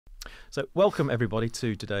So welcome everybody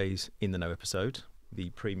to today's In the Know episode, the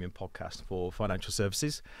premium podcast for financial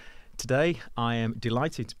services. Today I am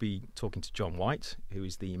delighted to be talking to John White, who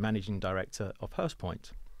is the Managing Director of Hurst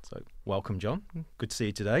Point. So welcome, John. Good to see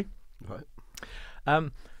you today. Right.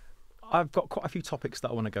 I've got quite a few topics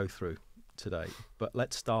that I want to go through today, but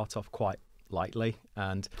let's start off quite lightly.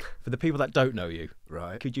 And for the people that don't know you,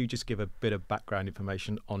 Right. could you just give a bit of background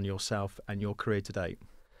information on yourself and your career to date?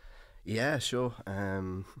 Yeah, sure.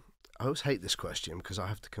 I always hate this question because I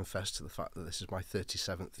have to confess to the fact that this is my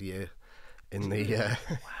 37th year in the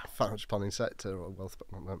financial planning sector or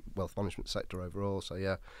wealth management sector overall. So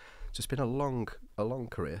yeah, it's just been a long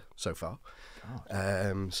career so far.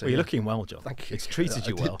 So you're looking well, John. Thank you. It's treated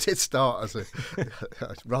you well. It did start as a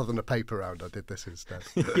rather than a paper round. I did this instead.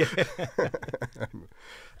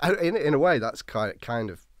 In a way, that's kind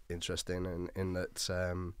of interesting in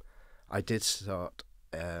that I did start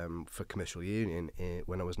for commercial union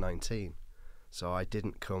when I was 19. So I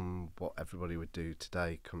didn't come what everybody would do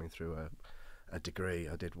today, coming through a degree.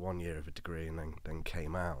 I did 1 year of a degree and then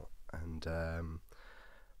came out. And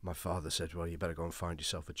my father said, well, you better go and find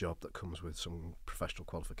yourself a job that comes with some professional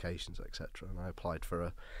qualifications, etc. And I applied for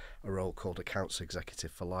a role called accounts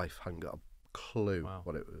executive for life. Hadn't got a clue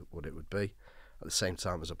what it would be. At the same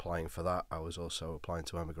time as applying for that, I was also applying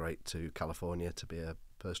to emigrate to California to be a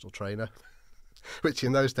personal trainer. Which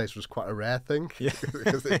in those days was quite a rare thing. Yeah.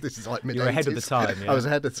 Because this is like mid-80s. You were ahead of the time. Yeah. I was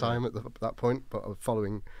ahead of time at that point, but I was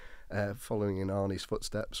following in Arnie's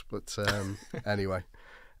footsteps. But anyway,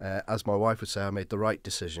 as my wife would say, I made the right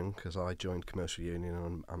decision because I joined commercial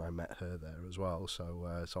union and I met her there as well. So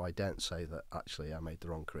I daren't say that actually I made the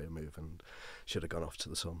wrong career move and should have gone off to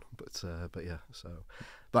the sun. But yeah.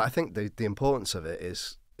 But I think the importance of it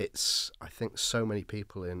is I think so many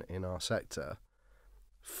people in our sector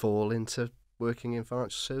fall into working in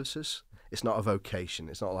financial services. It's not a vocation.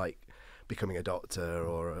 It's not like becoming a doctor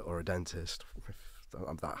or a dentist.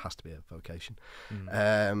 That has to be a vocation.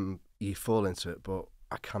 You fall into it, but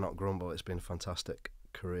I cannot grumble. It's been a fantastic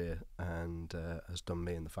career and has done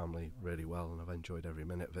me and the family really well, and I've enjoyed every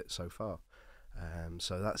minute of it so far.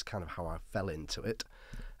 So that's kind of how I fell into it.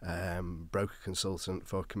 Broker consultant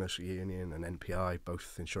for commercial union and NPI,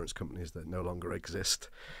 both insurance companies that no longer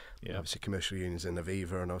exist. Yeah. Obviously commercial union's in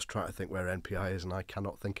Aviva, and I was trying to think where NPI is and I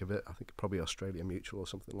cannot think of it. I think probably Australia Mutual or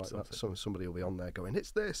something like that. Somebody will be on there going,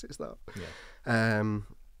 it's this, it's that. Yeah.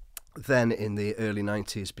 Then in the early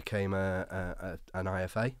 90s became an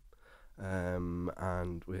IFA,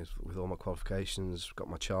 and with all my qualifications, got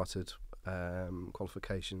my chartered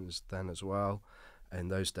qualifications then as well. In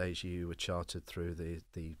those days you were chartered through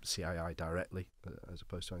the CII directly as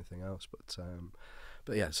opposed to anything else,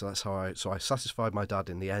 but yeah, so that's how I satisfied my dad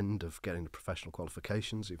in the end of getting the professional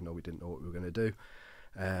qualifications, even though we didn't know what we were going to do.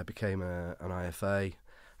 Became an IFA,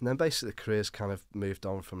 and then basically the career's kind of moved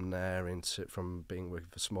on from there from being with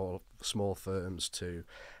small firms to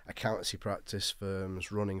accountancy practice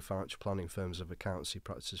firms, running financial planning firms of accountancy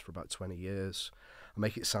practices for about 20 years. I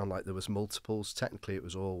make it sound like there was multiples. Technically it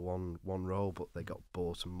was all one role, but they got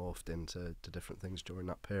bought and morphed into different things during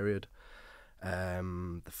that period.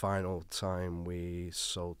 The final time we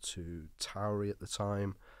sold to Towery at the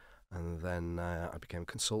time, and then I became a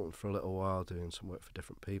consultant for a little while doing some work for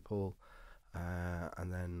different people,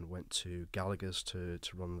 and then went to Gallagher's to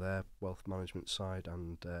run their wealth management side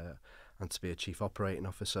and to be a chief operating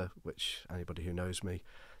officer, which anybody who knows me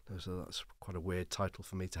knows that's quite a weird title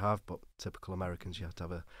for me to have, but typical Americans, you have to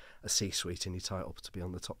have a C-suite in your title to be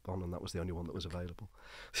on the top one, and that was the only one that was available.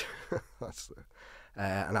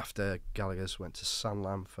 And after Gallagher's, went to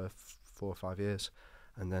Sanlam for 4 or 5 years,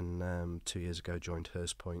 and then 2 years ago joined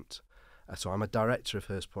Hurst Point. So I'm a director of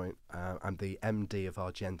Hurst Point. I'm the MD of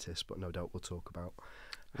Argentis, but no doubt we'll talk about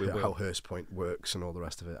how Hurst Point works and all the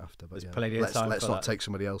rest of it after. But let's not take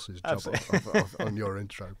somebody else's job off on your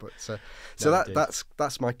intro. But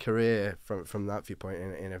that's my career from that viewpoint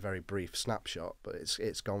in a very brief snapshot. But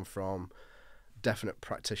it's gone from definite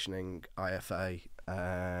practicing IFA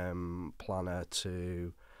planner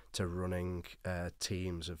to running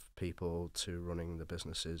teams of people, to running the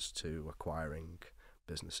businesses, to acquiring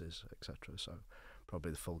businesses, etc. So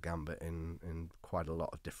probably the full gambit in quite a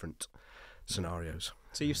lot of different scenarios.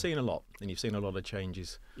 So you've seen a lot, and you've seen a lot of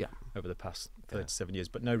changes over the past 37 years,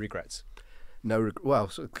 but no regrets. Well,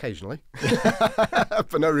 so occasionally,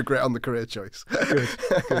 but no regret on the career choice. Good.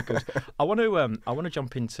 I want to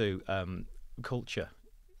jump into culture,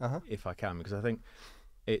 if I can, because I think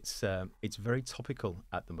it's very topical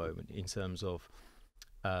at the moment in terms of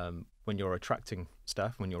when you're attracting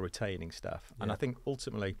staff, when you're retaining staff, and I think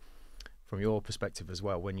ultimately, from your perspective as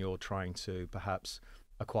well, when you're trying to perhaps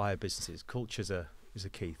acquire businesses, culture's a is a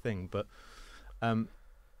key thing. But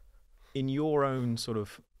in your own sort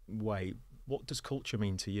of way, what does culture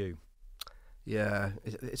mean to you? Yeah,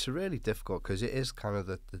 it's really difficult because it is kind of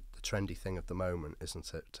the trendy thing of the moment,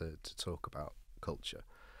 isn't it, to talk about culture.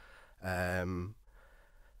 And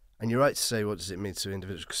you're right to say, what does it mean to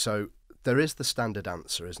individuals? So there is the standard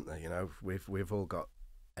answer, isn't there? You know, we've all got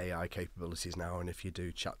AI capabilities now, and if you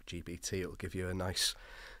do ChatGPT, it'll give you a nice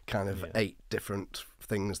kind of 8 different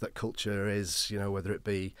things that culture is, you know, whether it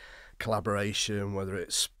be collaboration, whether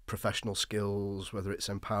it's professional skills, whether it's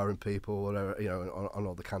empowering people, whatever, you know, on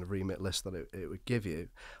all the kind of remit list that it would give you,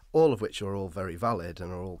 all of which are all very valid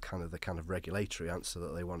and are all kind of the kind of regulatory answer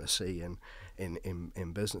that they want to see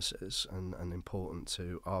in businesses, and important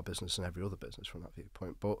to our business and every other business from that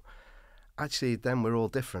viewpoint. But actually then we're all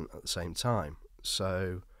different at the same time.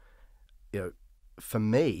 So, you know, for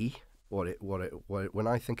me, when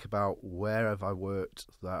I think about where have I worked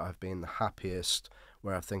that I've been the happiest,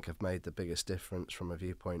 where I think I've made the biggest difference from a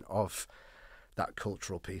viewpoint of that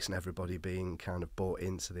cultural piece and everybody being kind of bought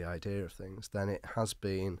into the idea of things, then it has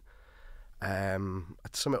been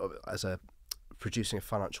producing a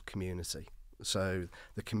financial community. So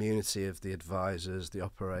the community of the advisors, the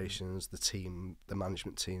operations, the team, the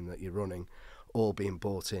management team that you're running, all being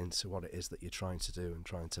bought into what it is that you're trying to do and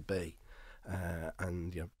trying to be,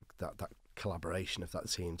 and you know that collaboration of that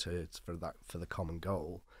team for the common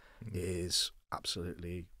goal is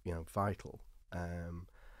absolutely, you know, vital. And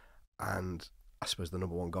I suppose the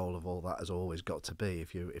number one goal of all that has always got to be,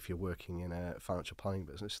 if you're working in a financial planning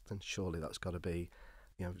business, then surely that's got to be,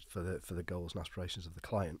 you know, for the goals and aspirations of the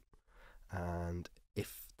client. And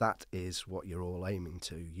if that is what you're all aiming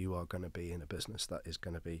to, you are going to be in a business that is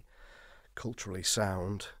going to be culturally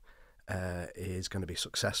sound, is going to be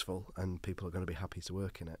successful, and people are going to be happy to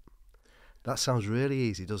work in it. That sounds really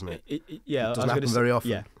easy, doesn't it? Yeah, it doesn't happen very often.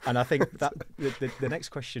 Yeah, and I think that the next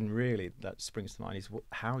question really that springs to mind is,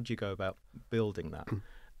 how do you go about building that,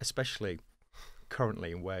 especially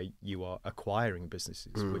currently where you are acquiring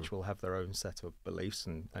businesses which will have their own set of beliefs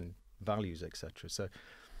and values, etc. So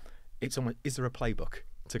it's almost, is there a playbook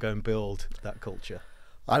to go and build that culture?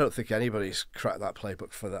 I don't think anybody's cracked that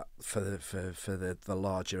playbook for the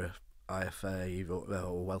larger IFA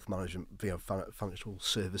or wealth management, you know, financial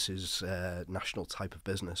services, national type of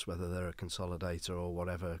business, whether they're a consolidator or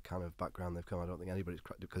whatever kind of background they've come. I don't think anybody's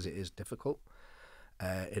cracked it because it is difficult.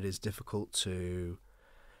 It is difficult to.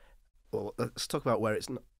 Well, let's talk about where it's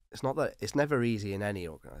not that it's never easy in any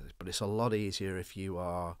organisation, but it's a lot easier if you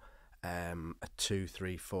are a 2,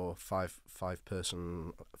 3, 4, 5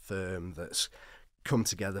 person firm that's come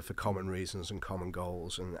together for common reasons and common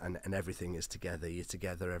goals, and everything is together. You're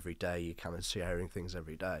together every day. You're kind of sharing things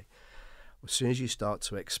every day. As soon as you start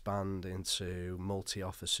to expand into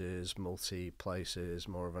multi-offices, multi-places,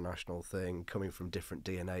 more of a national thing, coming from different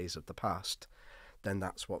DNAs of the past, then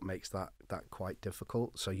that's what makes that quite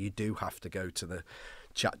difficult. So you do have to go to the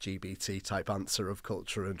ChatGPT type answer of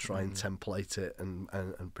culture and try and template it and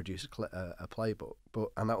produce a playbook.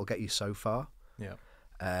 And that will get you so far. Yeah.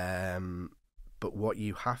 But what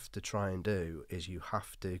you have to try and do is you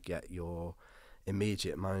have to get your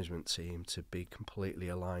immediate management team to be completely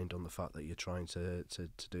aligned on the fact that you're trying to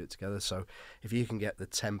do it together. So if you can get the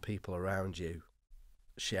 10 people around you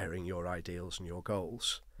sharing your ideals and your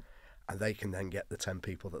goals, and they can then get the 10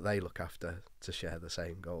 people that they look after to share the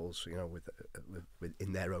same goals, you know, with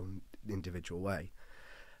in their own individual way.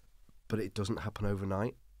 But it doesn't happen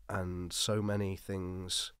overnight, and so many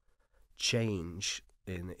things change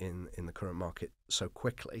in the current market so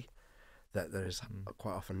quickly that there's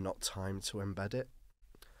quite often not time to embed it.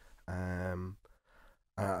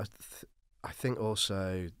 I think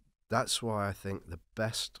also that's why I think the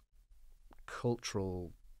best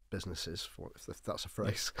cultural businesses, if that's a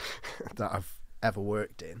phrase, that I've ever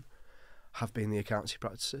worked in have been the accountancy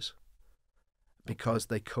practices, because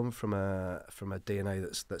they come from a DNA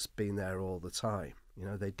that's been there all the time. You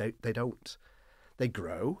know, they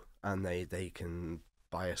grow, and they can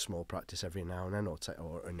buy a small practice every now and then,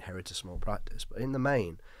 or inherit a small practice. But in the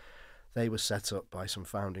main, they were set up by some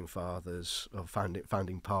founding fathers or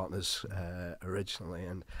founding partners originally,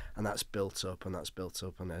 and that's built up in a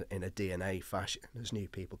DNA fashion. As new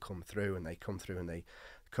people come through, and they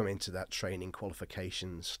come into that training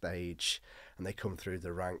qualification stage, and they come through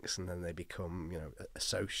the ranks, and then they become, you know,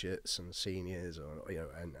 associates and seniors, or, you know,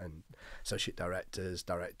 and associate directors,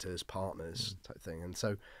 partners type thing. And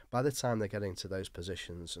so by the time they're getting to those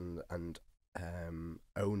positions and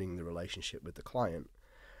owning the relationship with the client,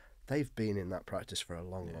 they've been in that practice for a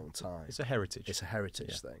long time. It's a heritage. It's a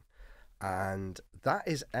heritage thing. And that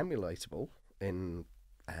is emulatable in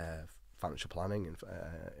financial planning and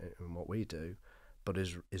in what we do. but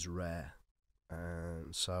is rare.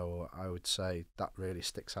 So I would say that really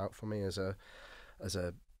sticks out for me as a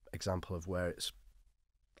example of where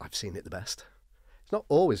I've seen it the best. It's not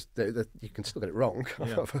always you can still get it wrong.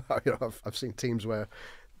 Yeah. I've seen teams where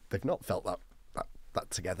they've not felt that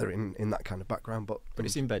together in that kind of background, but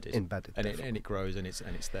it's embedded, and it grows, and it's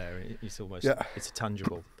there. It's almost it's a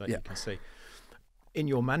tangible that you can see. In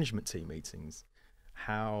your management team meetings,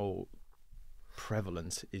 how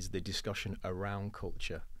prevalent is the discussion around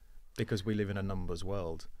culture? Because we live in a numbers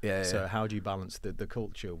world. So how do you balance the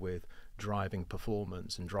culture with driving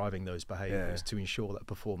performance and driving those behaviours to ensure that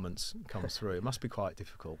performance comes through? It must be quite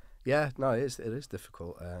difficult. Yeah, no, it is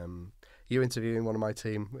difficult. You interviewing one of my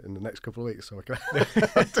team in the next couple of weeks, so I can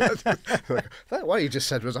what you just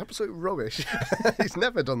said was absolute rubbish. He's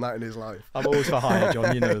never done that in his life. I'm always for hire,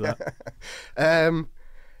 John, you know that.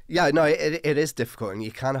 Yeah, no, it is difficult, and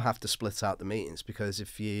you kind of have to split out the meetings, because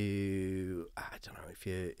if you're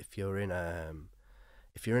in a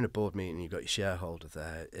board meeting and you've got your shareholder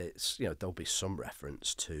there, it's there'll be some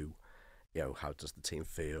reference to how does the team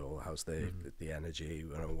feel, how's the energy,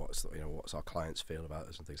 what's our clients feel about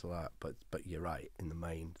us and things like that. But you're right, in the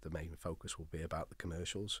main focus will be about the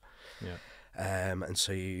commercials. And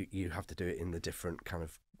so you have to do it in the different kind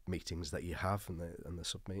of meetings that you have and the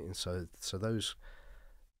sub meetings. So those.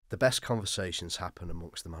 The best conversations happen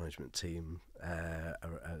amongst the management team that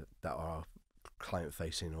are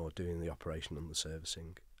client-facing or doing the operation and the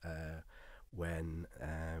servicing when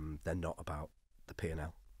they're not about the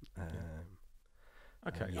P&L.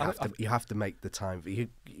 Okay, you have to make the time.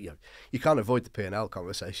 You can't avoid the P&L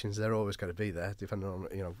conversations. They're always going to be there, depending on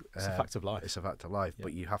it's a fact of life. It's a fact of life,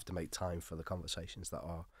 but you have to make time for the conversations that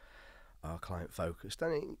are client-focused.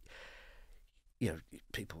 And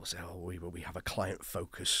people will say, "Oh, we have a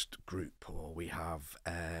client-focused group, or we have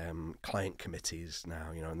client committees now."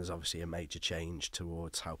 And there's obviously a major change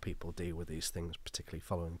towards how people deal with these things, particularly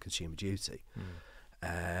following Consumer Duty.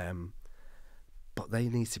 But they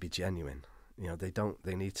need to be genuine.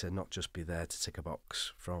 They need to not just be there to tick a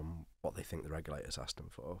box from what they think the regulators asked them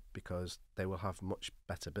for, because they will have much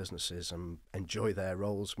better businesses and enjoy their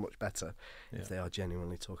roles much better if they are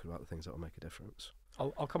genuinely talking about the things that will make a difference.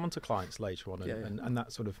 I'll come on to clients later on, and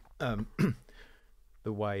that sort of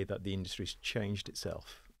the way that the industry's changed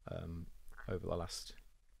itself over the last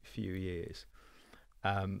few years.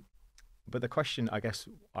 But the question I guess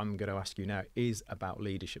I'm going to ask you now is about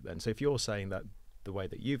leadership then. So if you're saying that the way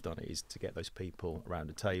that you've done it is to get those people around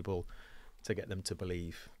a table, to get them to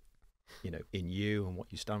believe, in you and what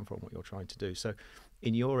you stand for and what you're trying to do. So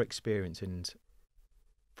in your experience and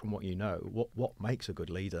from what you know, what makes a good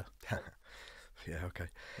leader? Yeah, okay.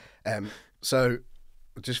 So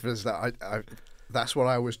just for that, that's what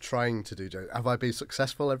I was trying to do, Joe. Have I been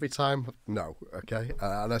successful every time? No, okay.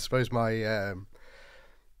 And I suppose my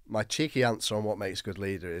cheeky answer on what makes a good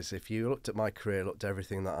leader is, if you looked at my career, looked at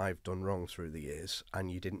everything that I've done wrong through the years,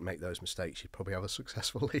 and you didn't make those mistakes, you'd probably have a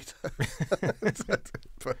successful leader.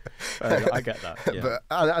 I get that. Yeah.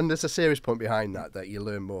 And there's a serious point behind that you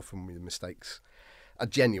learn more from your mistakes. I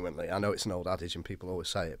know it's an old adage and people always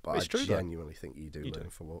say it, but I genuinely think you do learn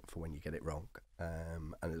for when you get it wrong.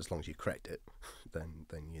 And as long as you correct it, then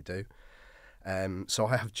you do. So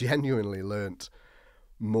I have genuinely learnt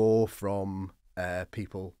more from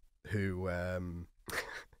people who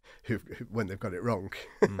when they've got it wrong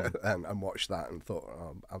and watched that and thought,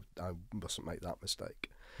 I mustn't make that mistake,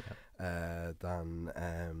 than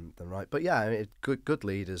right. But good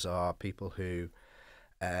leaders are people who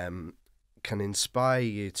can inspire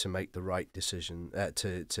you to make the right decision,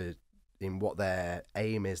 to in what their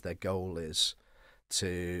aim is, their goal is,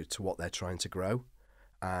 to what they're trying to grow.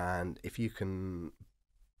 And if you can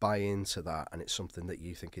buy into that, and it's something that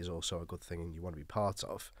you think is also a good thing and you want to be part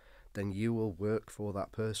of, then you will work for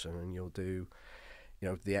that person and you'll do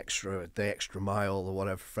the extra mile, or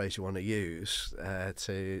whatever phrase you want to use,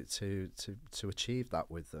 to achieve that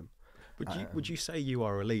with them. Would you say you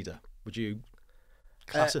are a leader? Would you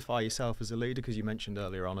classify yourself as a leader? Because you mentioned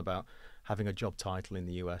earlier on about having a job title in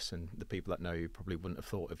the US, and the people that know you probably wouldn't have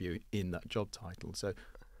thought of you in that job title. So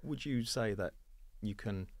would you say that you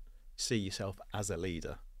can see yourself as a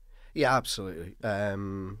leader? Yeah, absolutely.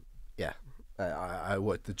 I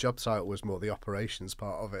would. The job title was more the operations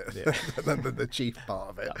part of it than the chief part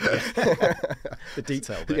of it. The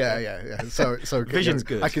detail bit. Yeah. So vision's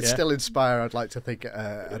good. I could still inspire. I'd like to think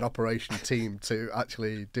an operation team to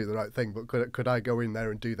actually do the right thing. But could I go in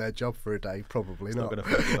there and do their job for a day? Probably not. Not going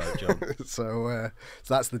to fit the job. So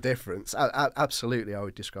that's the difference. Absolutely, I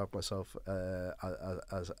would describe myself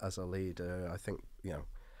as a leader. I think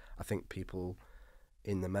people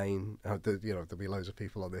in the main, there'll be loads of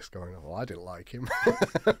people on this going, "Oh, I didn't like him."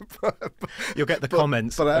 You'll get the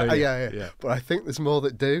comments. But But I think there's more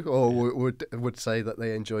that do, or would say that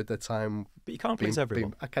they enjoyed their time. But you can't please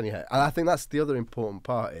everyone. Can you? And I think that's the other important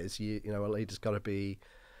part is a leader's got to be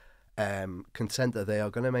content that they are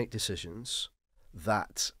going to make decisions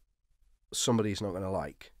that somebody's not going to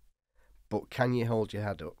like. But can you hold your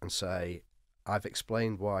head up and say, I've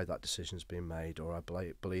explained why that decision's been made, or I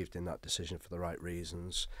believed in that decision for the right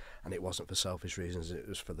reasons, and it wasn't for selfish reasons, it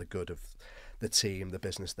was for the good of the team, the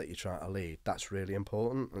business that you're trying to lead. That's really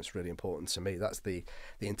important. It's really important to me. That's the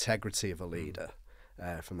integrity of a leader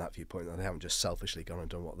from that viewpoint, that they haven't just selfishly gone and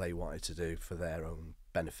done what they wanted to do for their own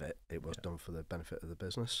benefit. It was done for the benefit of the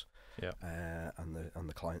business and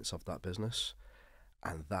the clients of that business,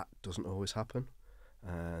 and that doesn't always happen.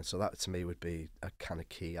 So that to me would be a kind of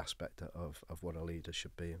key aspect of what a leader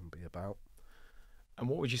should be and be about. And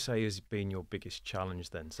what would you say has been your biggest challenge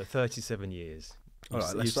then? So 37 years. All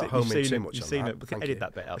right, let's not home in too much you've on seen that. We can edit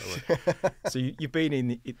that bit out of the way. So you've been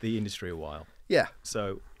in the industry a while. Yeah.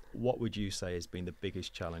 So what would you say has been the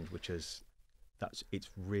biggest challenge, it's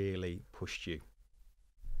really pushed you?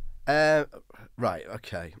 Right.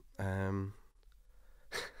 Okay.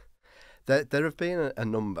 There have been a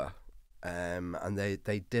number. And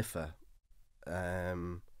they differ.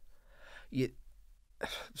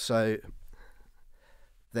 So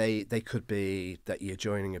they could be that you're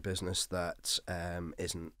joining a business that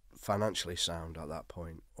isn't financially sound at that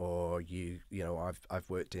point, or I've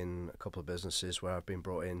worked in a couple of businesses where I've been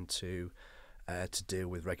brought in to deal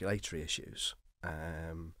with regulatory issues.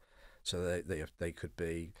 So they could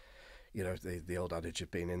be, the old adage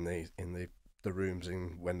of being in the rooms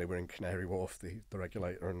when they were in Canary Wharf, the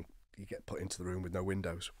regulator, and you get put into the room with no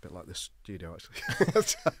windows, a bit like this studio actually,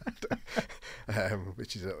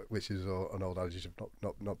 which is an old adage of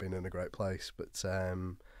not being in a great place. But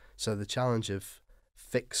so the challenge of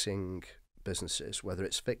fixing businesses, whether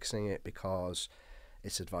it's fixing it because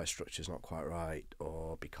its advice structure is not quite right,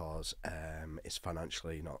 or because it's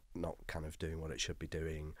financially not kind of doing what it should be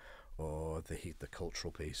doing, or the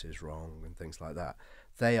cultural piece is wrong and things like that.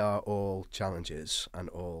 They are all challenges and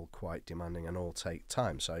all quite demanding and all take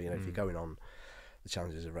time. So, if you're going on the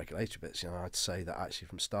challenges of regulatory bits, I'd say that actually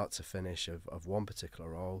from start to finish of one particular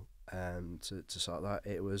role, to start that,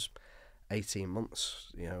 it was 18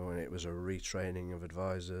 months, and it was a retraining of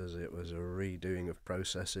advisors, it was a redoing of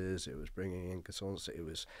processes, it was bringing in consultants, it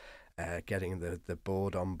was getting the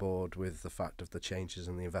board on board with the fact of the changes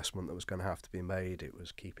and the investment that was going to have to be made. It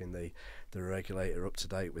was keeping the regulator up to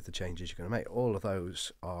date with the changes you're going to make. All of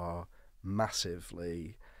those are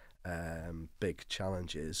massively big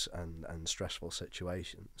challenges and stressful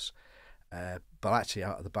situations. But actually,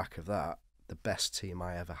 out of the back of that, the best team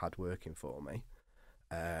I ever had working for me,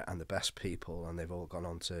 and the best people, and they've all gone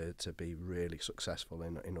on to be really successful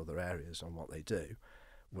in other areas on what they do,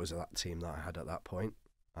 was that team that I had at that point.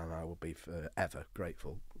 And I will be forever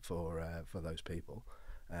grateful for those people,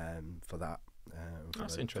 for that.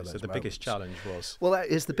 That's interesting. So the biggest challenge was, well, that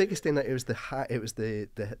is the biggest thing. That it was the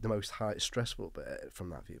most stressful bit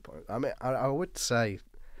from that viewpoint. I mean, I would say,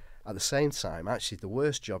 at the same time, actually, the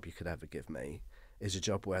worst job you could ever give me is a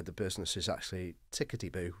job where the business is actually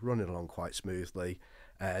tickety-boo, running along quite smoothly,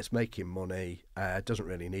 it's making money, doesn't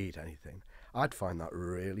really need anything. I'd find that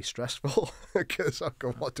really stressful because I'd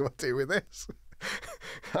go, what do I do with this?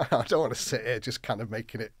 I don't want to sit here just kind of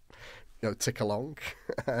making it, tick along.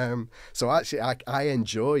 So actually, I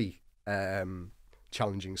enjoy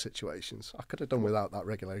challenging situations. I could have done without that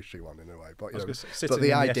regulatory one in a way, but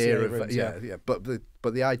the idea of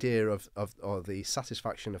but the idea of or the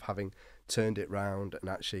satisfaction of having turned it round and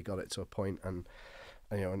actually got it to a point, and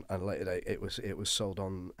and later date it was sold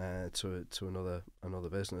on to another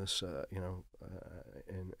business, in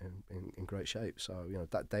great shape. So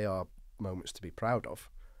that they are moments to be proud of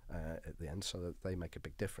at the end, so that they make a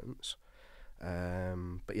big difference.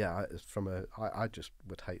 But yeah, I just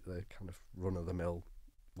would hate the kind of run of the mill,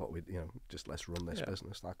 what we just let's run this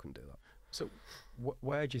business. I couldn't do that. So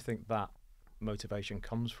where do you think that motivation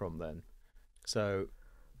comes from then? So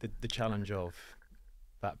the challenge of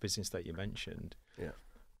that business that you mentioned. Yeah.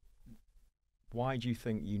 Why do you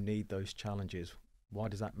think you need those challenges? Why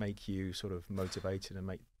does that make you sort of motivated and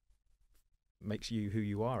makes you who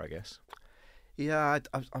you are, I guess? Yeah,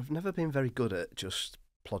 I've never been very good at just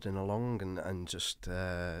plodding along and just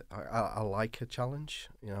I like a challenge.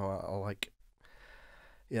 I like,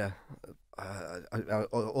 I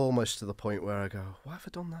almost to the point where I go, why have I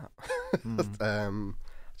done that?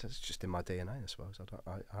 It's just in my DNA, I suppose.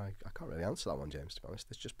 I can't really answer that one, James, to be honest.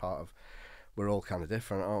 It's just part of, we're all kind of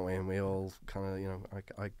different, aren't we? And we all kind of,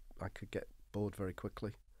 I could get bored very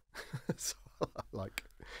quickly. So, like,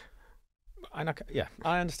 and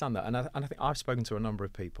I understand that, and I think I've spoken to a number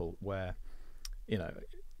of people where, you know,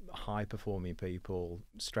 high performing people,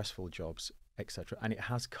 stressful jobs, etc., and it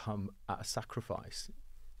has come at a sacrifice.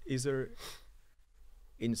 Is there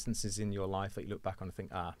instances in your life that you look back on and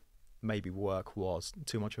think, maybe work was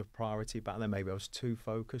too much of a priority back then, maybe I was too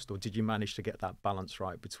focused, or did you manage to get that balance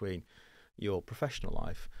right between your professional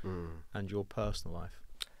life and your personal life?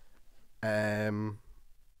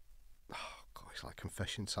 It's like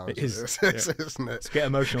confession time. It is, isn't it? Let's get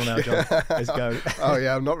emotional now, John. Let's go. Oh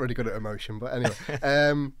yeah, I'm not really good at emotion, but anyway.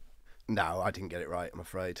 No, I didn't get it right, I'm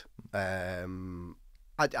afraid. I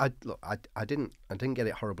didn't get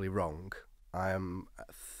it horribly wrong. I'm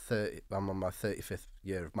on my 35th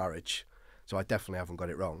year of marriage, so I definitely haven't got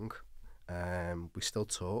it wrong. We still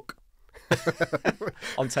talk.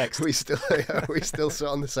 On text. We still sit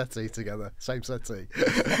on the settee together, same settee.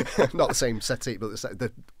 Not the same settee, but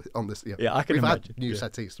on this. Yeah, I can We've imagine. had new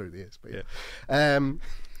settees through the years, but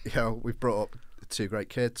you know, we've brought up 2 great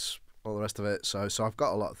kids, all the rest of it. So I've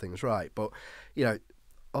got a lot of things right, but you know,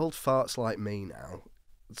 old farts like me now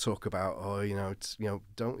talk about,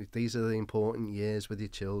 these are the important years with your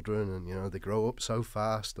children, and you know, they grow up so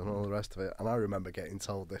fast and all the rest of it. And I remember getting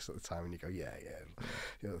told this at the time, and you go, you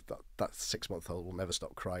know, that 6-month-old will never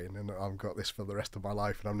stop crying, and I've got this for the rest of my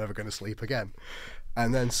life, and I'm never going to sleep again.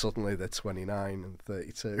 And then suddenly they're 29 and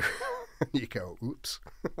 32. You go, oops,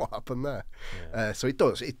 what happened there? Yeah. So it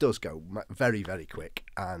does go very, very quick.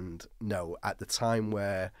 And no, at the time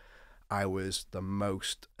where I was the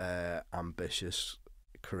most ambitious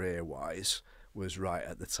career-wise was right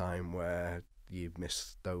at the time where you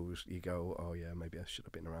miss those. You go, oh yeah, maybe I should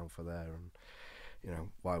have been around for there. And you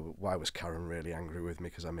know, why was Karen really angry with me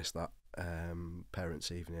because I missed that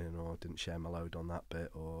parents' evening, or didn't share my load on that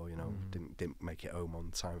bit, or you know, didn't make it home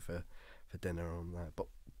on time for dinner on there. But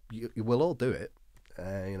you will all do it.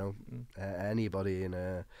 You know, anybody in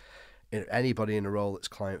a role that's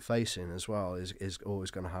client facing as well is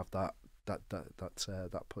always going to have that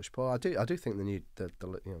push pull. I do think the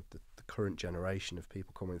current generation of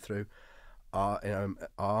people coming through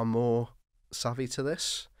are more savvy to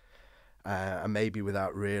this, and maybe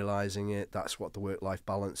without realising it, that's what the work-life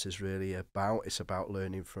balance is really about. It's about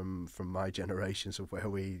learning from my generations of where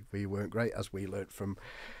we weren't great, as we learnt from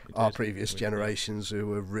our previous generations who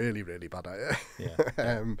were really, really bad at it.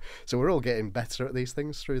 Yeah. So we're all getting better at these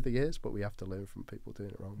things through the years, but we have to learn from people doing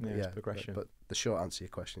it wrong. Yeah, it's progression. But the short answer to your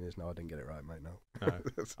question is no, I didn't get it right, mate. No.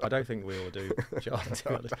 I don't think we all do, John.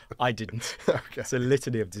 I didn't. Okay. It's a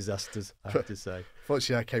litany of disasters, I have to say.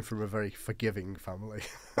 Fortunately, I came from a very forgiving family.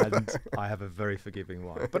 And I have a very forgiving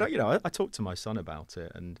wife. But you know, I talked to my son about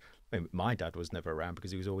it, and I mean, my dad was never around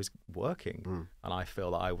because he was always working, and I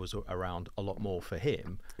feel that I was around a lot more for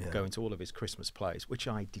him, going to all of his Christmas plays, which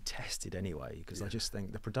I detested anyway, because I just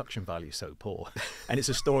think the production value is so poor, and it's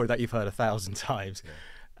a story that you've heard 1,000 times,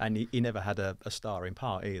 and he never had a starring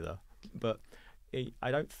part either. But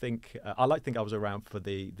I don't think I like to think I was around for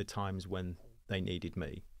the times when they needed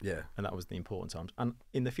me, and that was the important times, and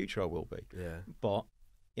in the future I will be. But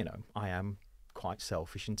you know, I am quite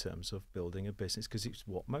selfish in terms of building a business because it's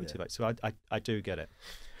what motivates. So I do get it.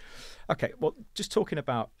 Okay, well, just talking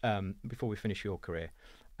about before we finish your career.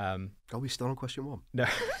 Are we still on question 1? No.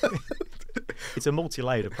 It's a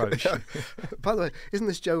multi-layered approach. By the way, isn't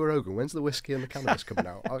this Joe Rogan? When's the whiskey and the cannabis coming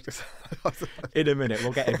out? In a minute,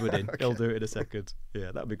 we'll get Edward in. Okay. He'll do it in a second.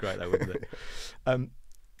 Yeah, that'd be great though, wouldn't it?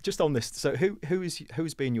 Just on this, so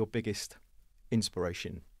who's been your biggest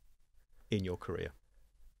inspiration in your career?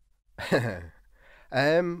 Do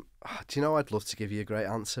you know, I'd love to give you a great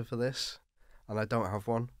answer for this, and I don't have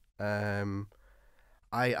one.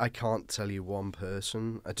 I can't tell you one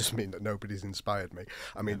person. I just mean that nobody's inspired me.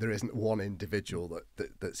 I mean, there isn't one individual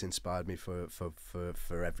that's inspired me for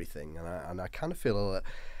everything, and I kind of feel a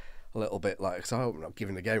little bit like, so I'm not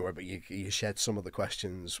giving the game away, but you shared some of the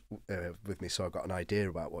questions with me, so I got an idea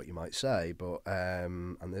about what you might say. But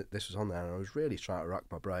this was on there, and I was really trying to rack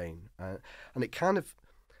my brain, and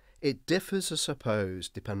it differs, I suppose,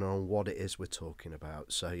 depending on what it is we're talking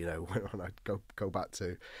about. So, you know, when I go back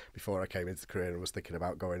to before I came into the career and was thinking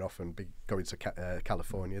about going off and going to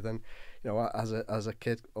California, then, you know, as a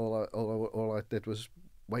kid, all I did was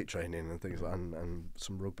weight training and things like that, and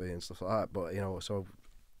some rugby and stuff like that. But, you know, so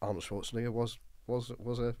Arnold Schwarzenegger was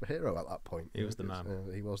a hero at that point. He was the man.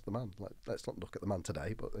 He was the man. Let's not look at the man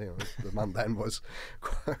today, but you know, the man then was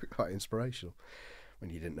quite inspirational,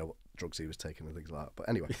 when you didn't know what drugs he was taking and things like that. But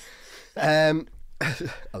anyway,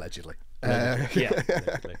 allegedly. Yeah,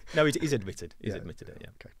 definitely. No, he's admitted. He's admitted it. Yeah.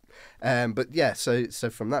 Okay. But yeah, so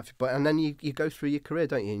from that, but and then you go through your career,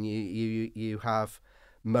 don't you? And you have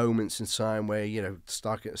moments in time where, you know,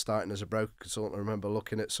 starting as a broker consultant. I remember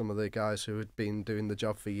looking at some of the guys who had been doing the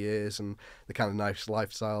job for years and the kind of nice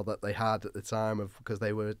lifestyle that they had at the time, of because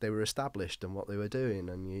they were established in what they were doing,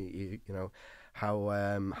 and you know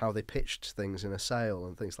how they pitched things in a sale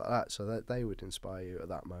and things like that, so that they would inspire you at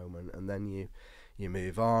that moment. And then you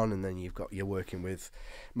move on, and then you're working with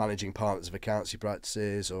managing partners of accountancy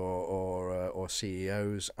practices or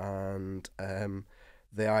CEOs, and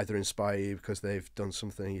they either inspire you because they've done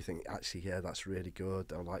something and you think, actually, yeah, that's really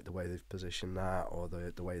good, I like the way they've positioned that, or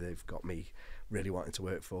the way they've got me really wanting to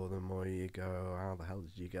work for them, or you go, how the hell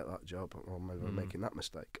did you get that job, or maybe I'm making that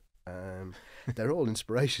mistake. They're all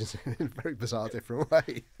inspirations in a very bizarre different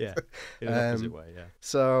way. Yeah, in an opposite way, yeah.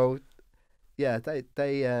 So yeah, they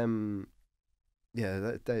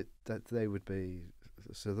would be.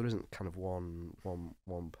 So there isn't kind of one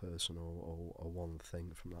person or one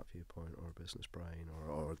thing from that viewpoint, or a business brain,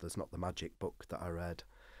 or there's not the magic book that I read,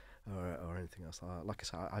 or anything else like that. Like I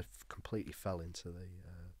said, I completely fell into the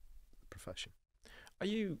profession. Are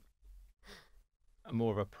you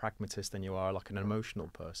more of a pragmatist than you are like an emotional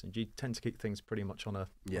person? Do you tend to keep things pretty much on a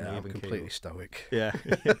I'm completely stoic. Yeah,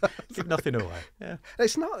 give nothing away. Yeah,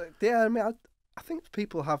 it's not. Yeah, I mean, I think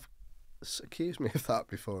people have accused me of that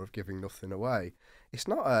before, of giving nothing away. It's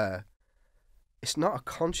not a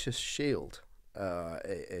conscious shield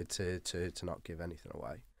to not give anything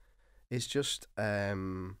away. It's just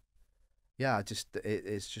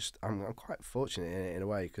it's just I'm quite fortunate in a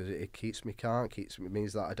way, because it keeps me calm. It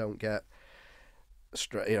means that I don't get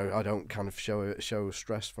I don't kind of show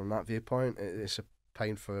stress from that viewpoint. It's a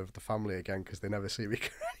pain for the family again, because they never see me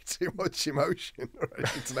create too much emotion.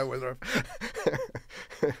 I need to know whether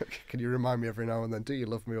can you remind me every now and then, do you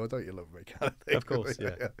love me or don't you love me, kind of thing. Of course,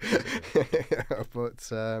 yeah. But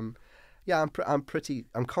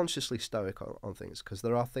I'm consciously stoic on things, because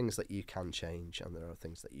there are things that you can change and there are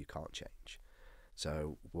things that you can't change.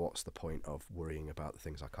 So what's the point of worrying about the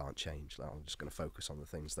things I can't change? I'm just going to focus on the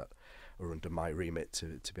things that are under my remit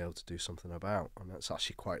to be able to do something about, and that's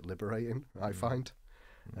actually quite liberating, I find.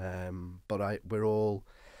 But we're all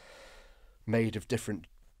made of different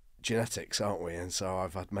genetics, aren't we? And so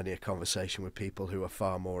I've had many a conversation with people who are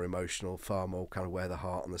far more emotional, far more kind of wear the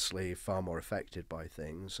heart on the sleeve, far more affected by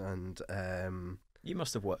things. And you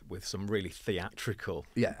must have worked with some really theatrical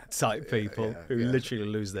type people who literally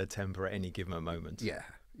lose their temper at any given moment. Yeah.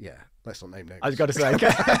 Let's not name names. I was going to say,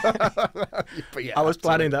 but yeah, I was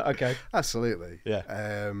planning that. Okay, absolutely. Yeah.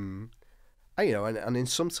 And, and in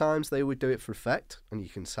sometimes they would do it for effect, and you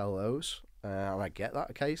can tell those. And I get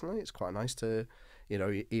that occasionally. It's quite nice to,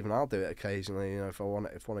 even I'll do it occasionally. If I want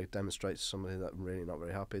to demonstrate to somebody that I'm really not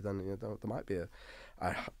very happy, then there might be a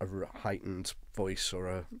heightened voice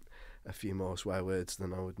or a few more swear words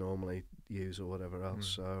than I would normally use, or whatever else.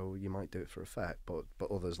 So you might do it for effect, but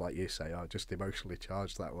others, like you say, are just emotionally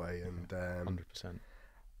charged that way. And 100%.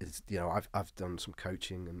 It's I've done some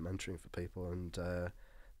coaching and mentoring for people, and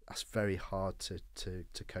that's very hard to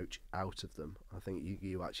coach out of them. I think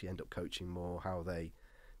you actually end up coaching more how they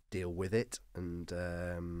deal with it, and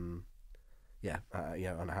and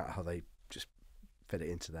how they just fit it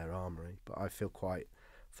into their armory. But I feel quite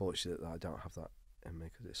fortunate that I don't have that in me,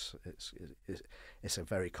 because it's a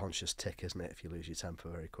very conscious tick, isn't it? If you lose your temper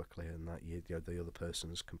very quickly, and that the other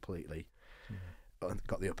person's completely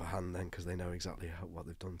got the upper hand then, because they know exactly what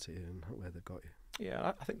they've done to you and where they've got you.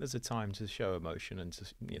 Yeah, I think there's a time to show emotion, and to,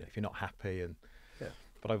 if you're not happy, and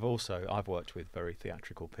but I've worked with very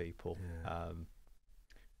theatrical people,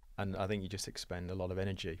 and I think you just expend a lot of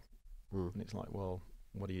energy, and it's like, well,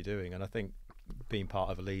 what are you doing? And I think being part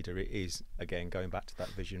of a leader, it is, again, going back to that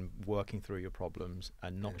vision, working through your problems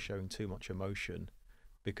and not showing too much emotion,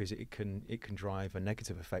 because it can drive a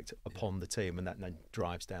negative effect upon the team, and that then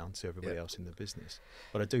drives down to everybody else in the business.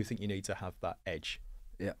 But I do think you need to have that edge.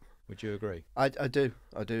 Yeah. Would you agree? I do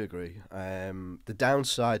agree. The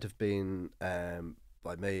downside of being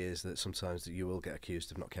like me is that sometimes you will get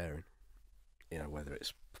accused of not caring. Whether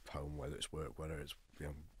it's home, whether it's work, whether it's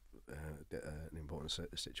an important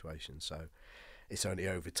situation. So it's only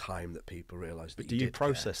over time that people realise that. But do you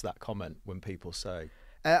process that comment when people say?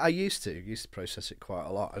 I used to process it quite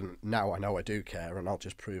a lot, and now I know I do care, and I'll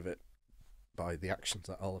just prove it by the actions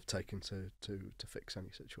that I'll have taken to fix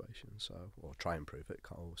any situation. So, or try and prove it.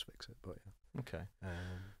 Can't always fix it, but yeah. Okay.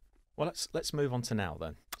 Well, let's move on to now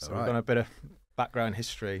then. So we've got a bit of background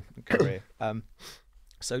history and career.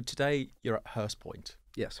 So today you're at Hurst Point.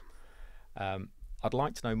 Yes. I'd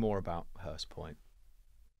like to know more about Hurst Point.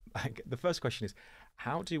 the first question is,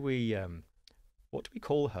 how do we, what do we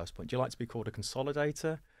call Hurst Point? Do you like to be called a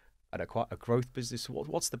consolidator and a growth business?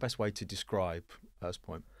 What's the best way to describe Hurst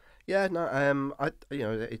Point? Yeah, no,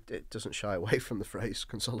 it doesn't shy away from the phrase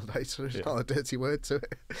consolidator. It's not a dirty word to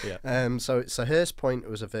it. Yeah. So Hurst Point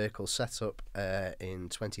was a vehicle set up in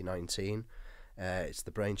 2019. It's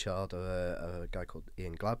the brainchild of a guy called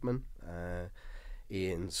Ian Gladman.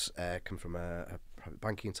 Ian's come from a private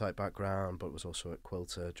banking type background, but was also at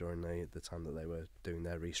Quilter during the time that they were doing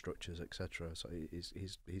their restructures, etc. So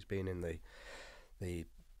he's been in the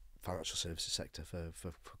financial services sector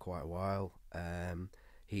for quite a while.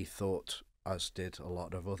 He thought, as did a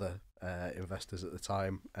lot of other investors at the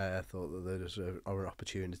time, thought that there was an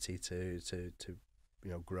opportunity to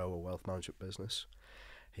grow a wealth management business.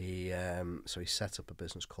 So he set up a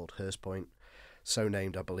business called Hurst Point, so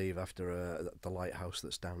named, I believe, after the lighthouse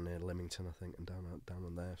that's down near Lymington, I think, and down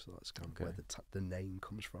on there. So that's kind of where the name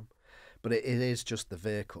comes from. But it is just the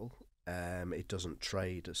vehicle. It doesn't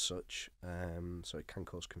trade as such, so it can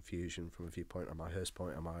cause confusion from a viewpoint. Am I Hurst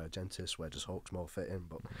Point? Am I Argentis? Where does Hawksmoor fit in?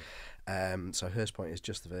 But so Hurst Point is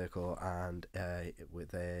just the vehicle, and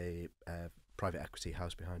with a private equity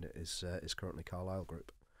house behind it is currently Carlyle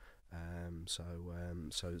Group. So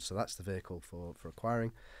that's the vehicle for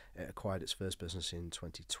acquiring. It acquired its first business in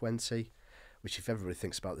 2020. Which, if everybody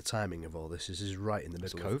thinks about the timing of all this, is right in the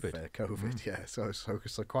middle of COVID. Yeah, so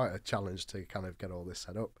it's quite a challenge to kind of get all this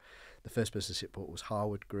set up. The first business it bought was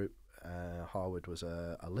Harwood Group. Harwood was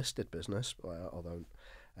a listed business, although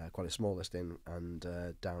quite a small listing, and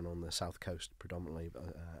down on the south coast, predominantly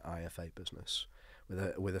IFA business,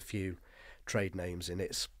 with a few trade names in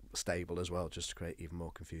its stable as well, just to create even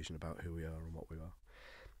more confusion about who we are and what we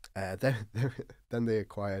are. Then they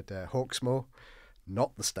acquired Hawksmoor.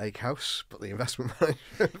 Not the steakhouse, but the investment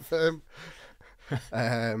management firm.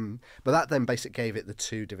 But that then basically gave it the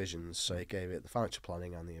two divisions. So it gave it the financial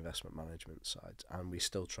planning and the investment management side. And we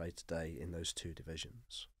still trade today in those two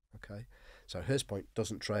divisions. Okay, so Hurst Point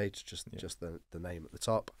doesn't trade, just the name at the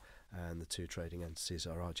top. And the two trading entities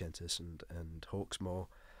are Argentis and Hawksmoor.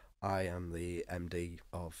 I am the MD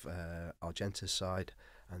of Argentis side,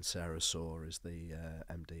 and Sarah Saw is the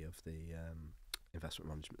MD of the investment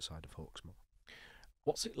management side of Hawksmoor.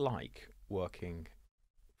 What's it like working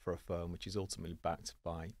for a firm which is ultimately backed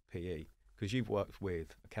by PE? Because you've worked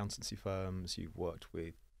with accountancy firms, you've worked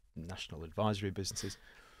with national advisory businesses.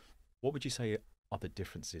 What would you say are the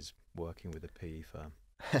differences working with a PE firm?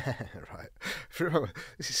 Right. Remember,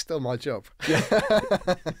 this is still my job. Yeah.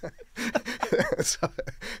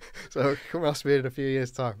 so come ask me in a few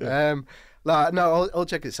years' time. Yeah. No, I'll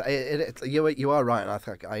check it. You are right, and I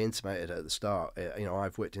think I intimated at the start.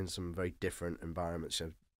 I've worked in some very different environments.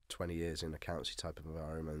 20 years in accountancy type of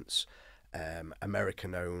environments.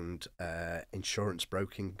 American-owned insurance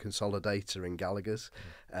broking consolidator in Gallagher's,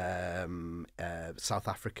 South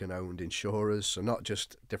African-owned insurers. So not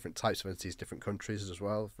just different types of entities, different countries as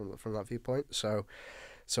well from that viewpoint. So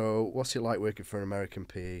what's it like working for an American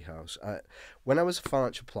PE house? When I was a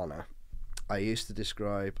financial planner, I used to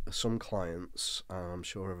describe some clients. I'm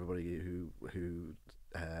sure everybody who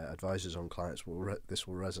advises on clients this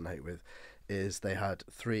will resonate with. Is they had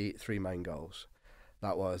three main goals.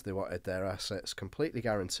 That was they wanted their assets completely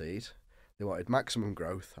guaranteed. They wanted maximum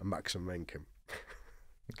growth and maximum income.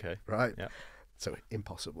 Okay. Right. Yeah. So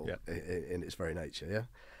impossible. Yeah. In its very nature. Yeah.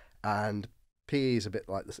 And PE is a bit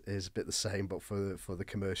the same, but for the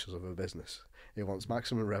commercials of a business. It wants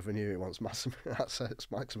maximum revenue. It wants maximum assets,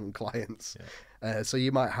 maximum clients. Yeah. So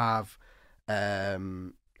you might have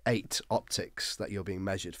 8 optics that you're being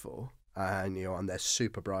measured for, and they're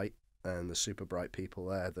super bright. And the super bright people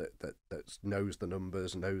there that knows the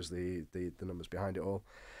numbers, knows the numbers behind it all,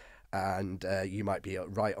 and you might be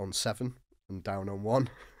right on 7 and down on 1.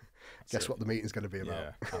 Guess what the meeting's going to be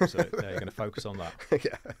about? Yeah, absolutely. Yeah, you're going to focus on that.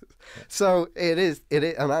 Yeah. So it is,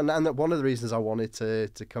 and one of the reasons I wanted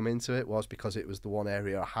to come into it was because it was the one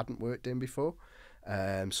area I hadn't worked in before.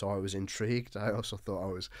 So I was intrigued. I also thought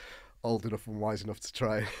I was old enough and wise enough to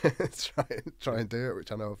try and do it,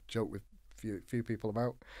 which I know I've joked with few people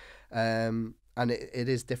about. And it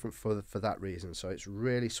is different for that reason. So it's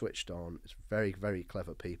really switched on. It's very, very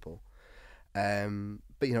clever people.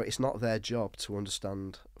 But it's not their job to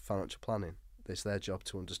understand financial planning. It's their job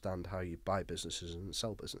to understand how you buy businesses and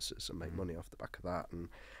sell businesses and make money off the back of that, and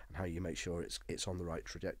how you make sure it's on the right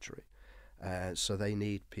trajectory. So they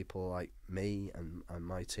need people like me and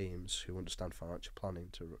my teams who understand financial planning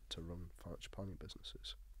to run financial planning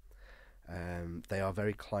businesses. They are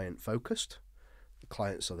very client focused. The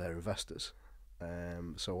clients are their investors.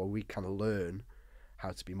 So we kind of learn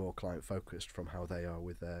how to be more client focused from how they are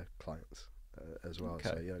with their clients. as well. Okay.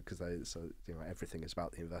 So because everything is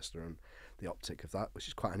about the investor and the optic of that, which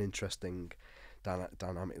is quite an interesting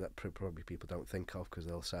dynamic that probably people don't think of, because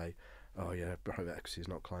they'll say, oh yeah, private equity is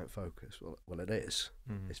not client focused. Well, it is.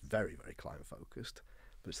 It's very, very client focused,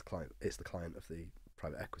 but it's the client of the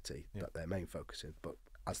private equity that their main focus is. But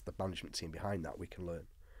as the management team behind that, we can learn.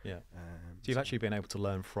 Yeah. So you've actually been able to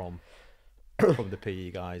learn from the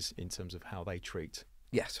PE guys in terms of how they treat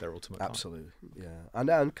their ultimate client. Absolutely. Yeah.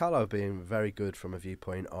 And Carlo have been very good from a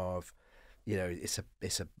viewpoint of,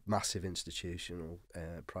 it's a massive institutional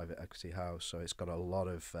private equity house, so it's got a lot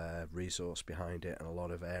of resource behind it and a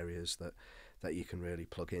lot of areas that you can really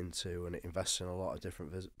plug into, and it invests in a lot of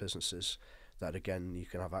different businesses that, again, you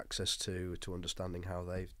can have access to understanding how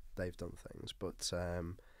they've done things. But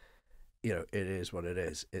it is what it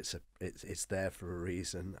is. It's there for a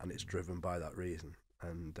reason, and it's driven by that reason,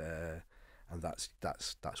 and that's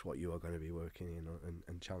what you are going to be working in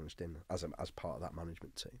and challenged in as part of that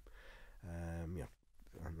management team. And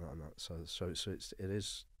that, so it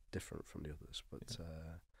is different from the others, but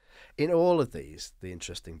in all of these, the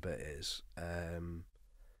interesting bit is,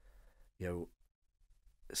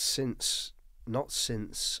 since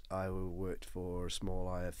I worked for a small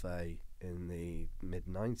IFA in the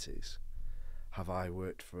mid-90s, have I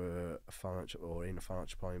worked for a financial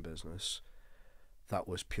planning business that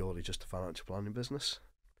was purely just a financial planning business.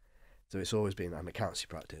 So it's always been an accountancy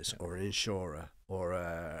practice or an insurer or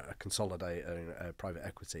a consolidator, a private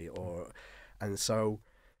equity, and so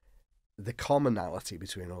the commonality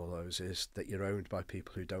between all those is that you're owned by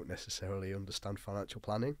people who don't necessarily understand financial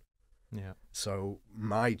planning. Yeah. So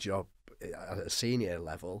my job at a senior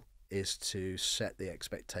level is to set the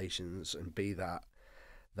expectations and be that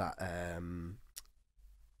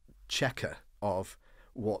checker of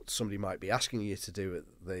what somebody might be asking you to do at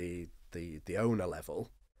the owner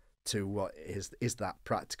level, to what is that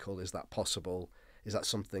practical, is that possible, is that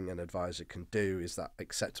something an advisor can do, is that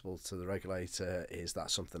acceptable to the regulator, is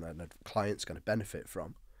that something that a client's going to benefit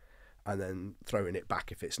from, and then throwing it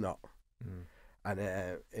back if it's not. And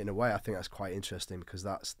in a way I think that's quite interesting, because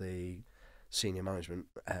that's the senior management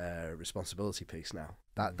responsibility piece now.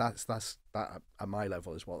 That's at my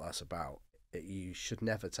level is what that's about. You should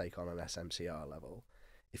never take on an SMCR level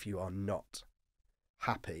if you are not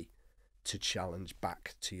happy to challenge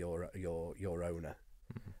back to your owner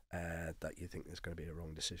that you think there's going to be a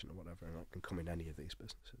wrong decision or whatever, and that can come in any of these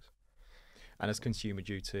businesses. And has Consumer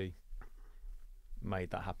Duty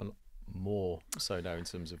made that happen more so now, in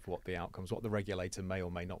terms of what the outcomes, what the regulator may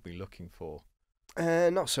or may not be looking for?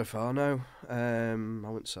 Not so far, no. I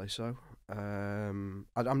wouldn't say so. I'm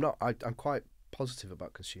quite positive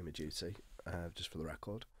about Consumer Duty, just for the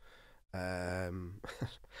record. Not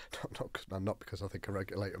because I think a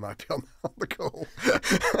regulator might be on the call.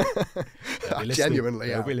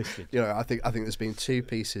 Genuinely, I think there's been two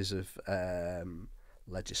pieces of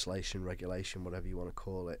legislation, regulation, whatever you want to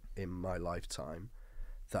call it, in my lifetime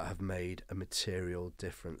that have made a material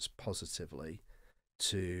difference positively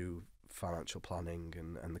to financial planning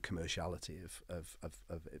and the commerciality of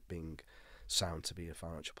it being sound to be a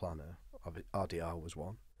financial planner. RDR was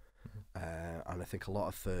one. And I think a lot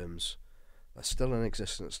of firms are still in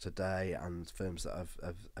existence today, and firms that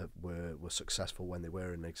were successful when they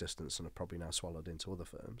were in existence and are probably now swallowed into other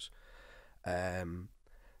firms.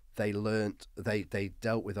 They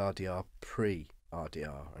dealt with RDR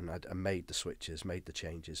pre-RDR and made the switches, made the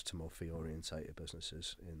changes to more fee-orientated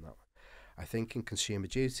businesses in that. I think in Consumer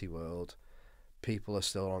Duty world, people are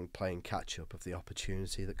still on playing catch up of the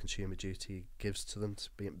opportunity that Consumer Duty gives to them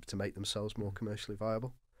to make themselves more commercially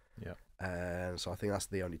viable. Yeah. And so I think that's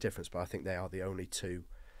the only difference, but I think they are the only two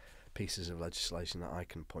pieces of legislation that I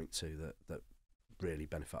can point to that really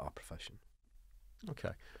benefit our profession.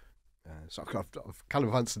 Okay. So I've kind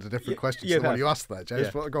of answered a different question to what you asked there, James.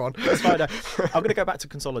 Yeah. But go on. That's fine. I'm going to go back to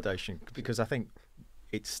consolidation, because I think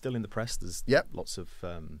it's still in the press. There's lots of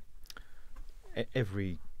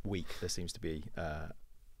every week there seems to be a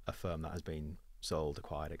firm that has been sold,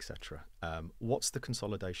 acquired, etc. What's the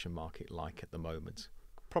consolidation market like at the moment,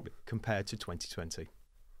 probably compared to 2020?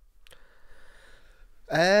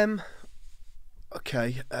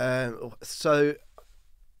 Okay. So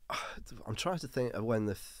I'm trying to think of when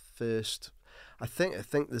the first. I think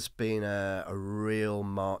there's been a real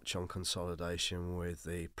march on consolidation with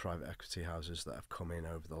the private equity houses that have come in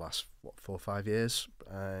over the last 4 or 5 years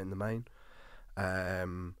in the main.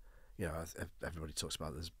 Everybody talks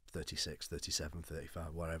about there's 36, 37,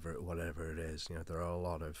 35, whatever it is. There are a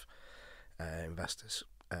lot of investors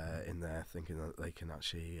in there thinking that they can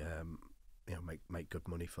actually make good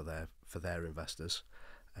money for their investors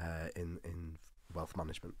in wealth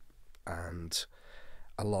management. And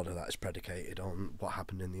a lot of that is predicated on what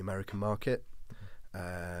happened in the American market,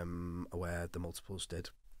 where the multiples did,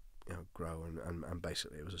 grow, and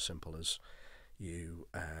basically it was as simple as you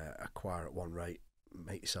acquire at one rate,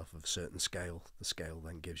 make yourself of a certain scale. The scale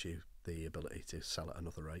then gives you the ability to sell at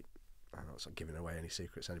another rate. I'm not giving away any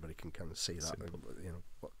secrets. Anybody can kind of see that,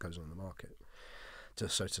 what goes on in the market.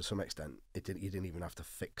 So to some extent, you didn't even have to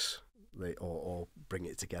fix or bring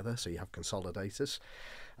it together. So you have consolidators,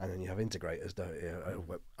 and then you have integrators.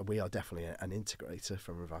 We are definitely an integrator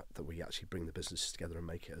from that we actually bring the businesses together and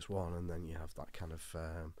make it as one. And then you have that kind of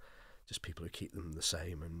just people who keep them the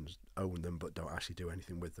same and own them, but don't actually do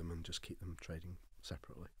anything with them and just keep them trading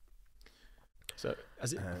separately. So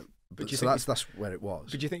as it, that's where it was.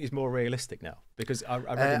 But do you think it's more realistic now? Because I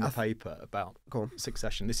read in the paper about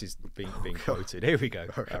Succession. This is being quoted. Here we go.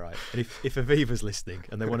 Okay. All right. And if Aviva's listening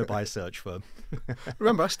and they want to buy a search firm,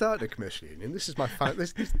 remember I started a commercial union. This is my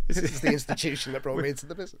this is the institution that brought me into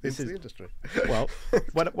the business, the industry. Well,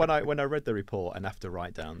 when I read the report and after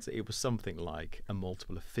write downs, it was something like a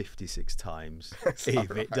multiple of 56 times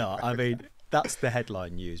EBITDA. Right. I mean, that's the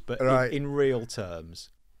headline news. But right. in real terms,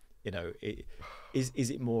 is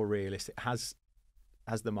it more realistic? Has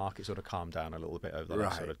the market sort of calmed down a little bit over the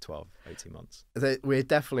last sort of 12, 18 months? We're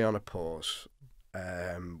definitely on a pause.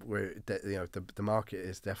 The market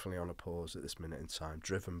is definitely on a pause at this minute in time,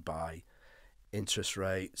 driven by interest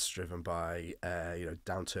rates, driven by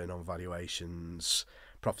downturn on valuations.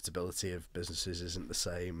 Profitability of businesses isn't the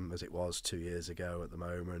same as it was 2 years ago at the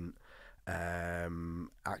moment.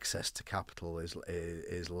 Access to capital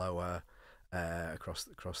is lower across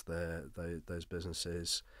those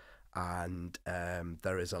businesses, and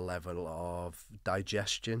there is a level of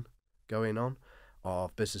digestion going on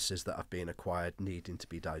of businesses that have been acquired needing to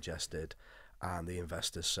be digested, and the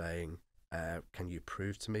investors saying, can you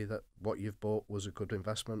prove to me that what you've bought was a good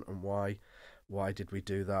investment, and why did we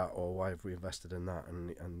do that, or why have we invested in that,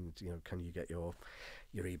 and can you get your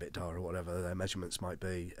EBITDA or whatever their measurements might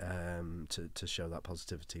be to show that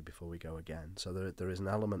positivity before we go again. So there is an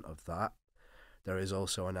element of that. There is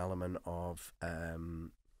also an element of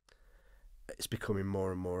it's becoming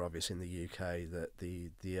more and more obvious in the UK that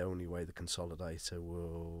the only way the consolidator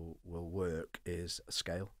will work is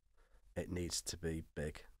scale. It needs to be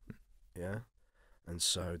big, and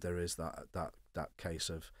so there is that case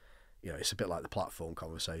of, it's a bit like the platform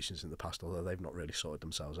conversations in the past, although they've not really sorted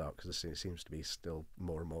themselves out, because there seems to be still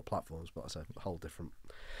more and more platforms, but that's a whole different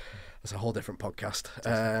podcast.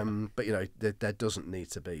 But there doesn't need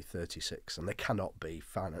to be 36, and there cannot be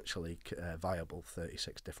financially viable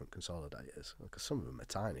 36 different consolidators, because some of them are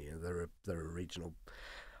tiny. There are regional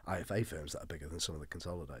IFA firms that are bigger than some of the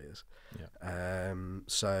consolidators.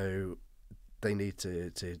 So they need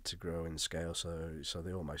to grow in scale. So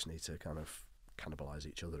they almost need to kind of cannibalize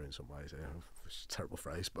each other in some ways. Which is a terrible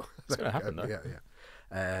phrase, but it's going to happen though.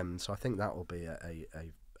 Yeah. So I think that will be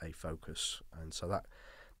a focus, and so that.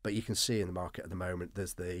 But you can see in the market at the moment,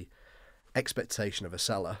 there's the expectation of a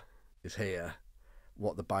seller is here.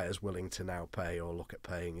 What the buyer's willing to now pay or look at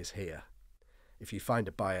paying is here. If you find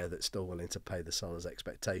a buyer that's still willing to pay the seller's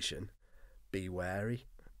expectation, be wary,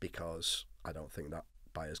 because I don't think that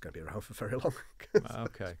buyer's going to be around for very long.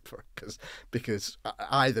 Okay. Because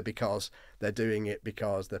either because they're doing it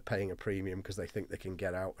because they're paying a premium because they think they can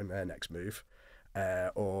get out in their next move,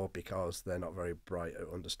 or because they're not very bright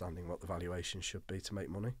at understanding what the valuation should be to make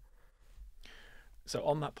money. So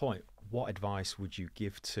on that point, what advice would you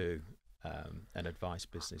give to an advice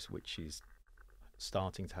business which is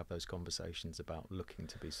starting to have those conversations about looking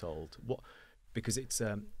to be sold? Because it's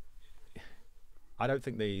I don't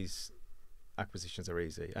think these acquisitions are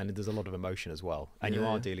easy, and there's a lot of emotion as well, and you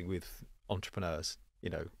are dealing with entrepreneurs,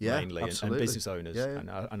 mainly, and business owners,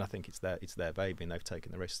 and I think it's their baby, and they've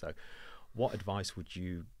taken the risk. So what advice would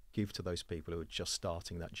you give to those people who are just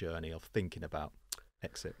starting that journey of thinking about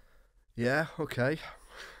exit? Okay,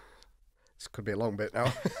 this could be a long bit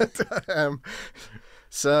now.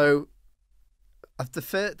 So the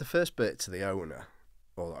first bit to the owner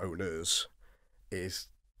or the owners is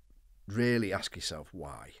really ask yourself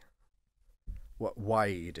why. Why are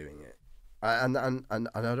you doing it? And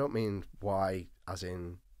I don't mean why as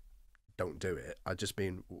in don't do it. I just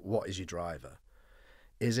mean, what is your driver?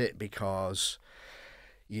 Is it because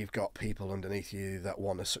you've got people underneath you that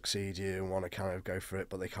want to succeed you and want to kind of go for it,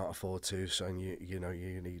 but they can't afford to, so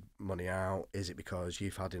you need money out? Is it because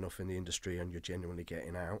you've had enough in the industry and you're genuinely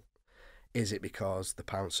getting out? Is it because the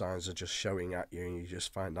pound signs are just showing at you and you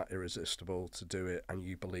just find that irresistible to do it, and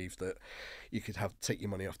you believe that you could take your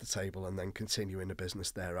money off the table and then continue in the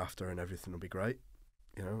business thereafter and everything will be great?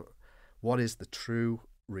 What is the true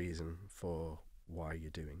reason for why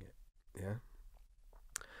you're doing it?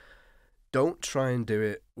 don't try and do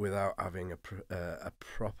it without having a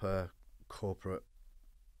proper corporate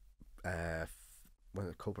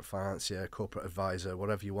corporate financier, corporate advisor,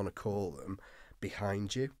 whatever you want to call them,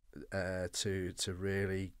 behind you to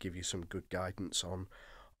really give you some good guidance on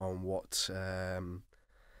what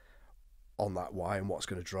on that why and what's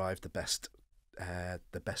going to drive the best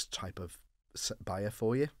type of buyer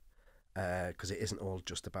for you, because it isn't all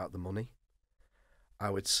just about the money. I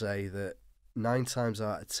would say that 9 times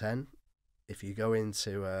out of 10, if you go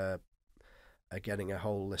into getting a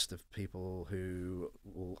whole list of people who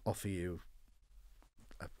will offer you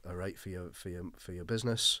a rate for your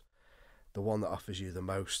business, the one that offers you the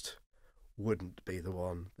most wouldn't be the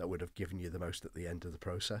one that would have given you the most at the end of the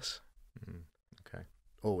process. Okay.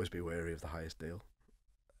 Always be wary of the highest deal,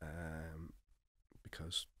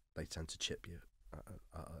 because they tend to chip you at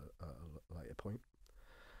a later point.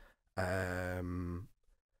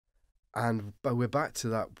 But we're back to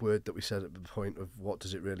that word that we said at the point of what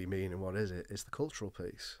does it really mean and what is it? It's the cultural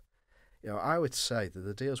piece. I would say that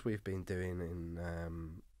the deals we've been doing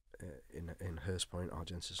in Hurst Point,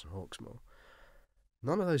 Argentis and Hawksmoor,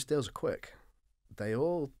 none of those deals are quick. They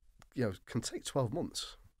all, can take 12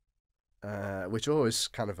 months, which always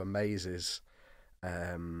kind of amazes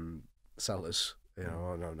sellers.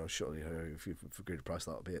 Oh no, surely if you've agreed a price,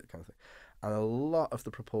 that'll be it, kind of thing. And a lot of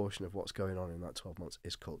the proportion of what's going on in that 12 months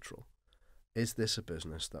is cultural. Is this a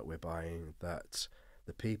business that we're buying that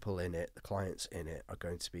the people in it, the clients in it, are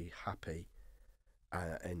going to be happy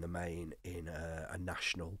in the main in a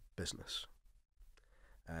national business?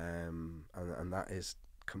 And that is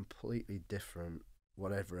completely different.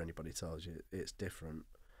 Whatever anybody tells you, it's different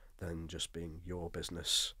than just being your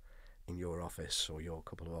business in your office or your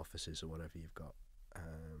couple of offices or whatever you've got.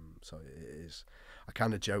 So it is. I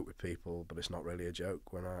kind of joke with people, but it's not really a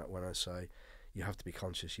joke when I say you have to be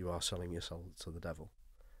conscious you are selling your soul to the devil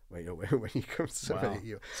when you come to sell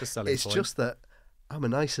it. It's point. Just that I'm a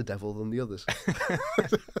nicer devil than the others.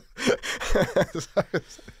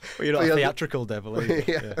 Well, you're not a theatrical devil, are you?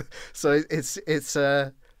 Yeah. So it's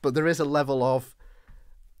but there is a level of.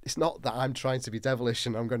 It's not that I'm trying to be devilish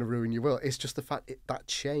and I'm going to ruin your will. It's just the fact that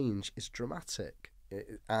change is dramatic.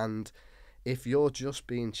 And if you're just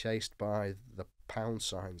being chased by the pound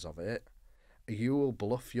signs of it, you will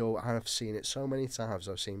bluff I've seen it so many times.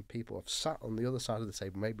 I've seen people have sat on the other side of the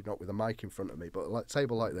table, maybe not with a mic in front of me, but a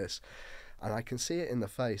table like this, and I can see it in the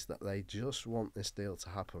face that they just want this deal to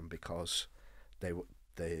happen because the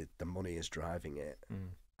money is driving it.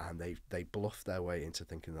 And they bluff their way into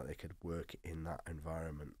thinking that they could work in that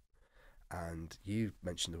environment. And you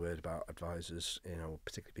mentioned the word about advisors,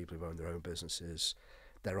 particularly people who own their own businesses.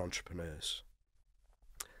 They're entrepreneurs.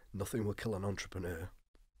 Nothing will kill an entrepreneur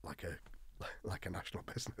like a national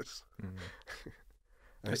business.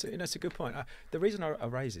 That's a good point. The reason I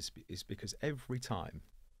raise this is because every time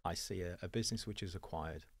I see a business which is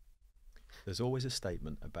acquired, there's always a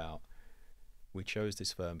statement about, we chose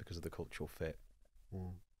this firm because of the cultural fit.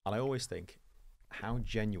 And I always think, how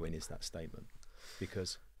genuine is that statement?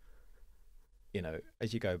 Because,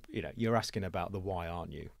 as you go, you're asking about the why,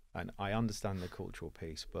 aren't you? And I understand the cultural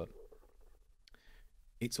piece, but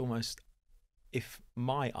it's almost, if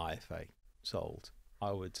my IFA sold,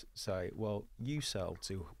 I would say, well, you sell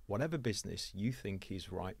to whatever business you think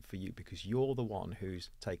is right for you because you're the one who's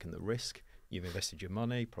taken the risk. You've invested your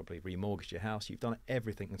money, probably remortgaged your house. You've done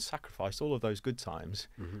everything and sacrificed all of those good times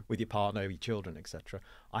with your partner, your children, etc.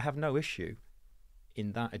 I have no issue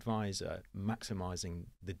in that advisor maximising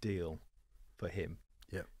the deal for him.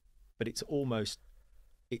 Yeah. But it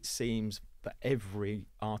seems that every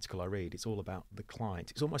article I read, it's all about the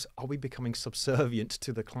client. It's almost, are we becoming subservient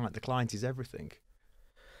to the client? The client is everything.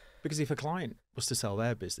 Because if a client was to sell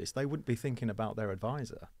their business, they wouldn't be thinking about their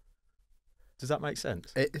advisor. Does that make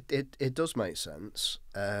sense? It does make sense.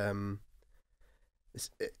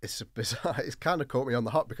 It's a bizarre. It's kind of caught me on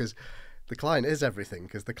the hop because the client is everything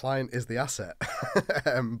because the client is the asset.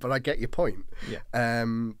 But I get your point. Yeah.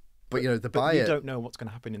 But the buyer. You don't know what's going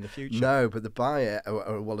to happen in the future. No, but the buyer,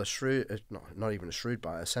 a shrewd, not even a shrewd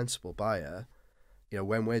buyer, a sensible buyer.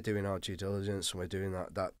 When we're doing our due diligence and we're doing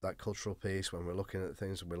that cultural piece, when we're looking at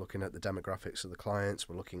things, we're looking at the demographics of the clients,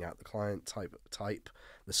 we're looking at the client type,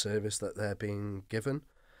 the service that they're being given.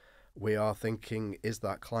 We are thinking, is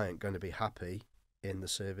that client going to be happy in the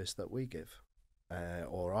service that we give,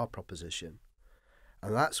 or our proposition?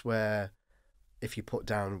 And that's where, if you put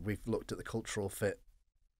down, we've looked at the cultural fit,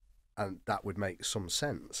 and that would make some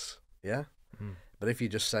sense, yeah. But if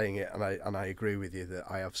you're just saying it, and I agree with you that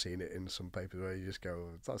I have seen it in some papers where you just go,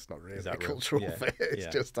 that's not really a cultural fit. It's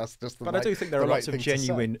just that's just the But right, I do think there are lots of thing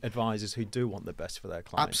genuine advisors who do want the best for their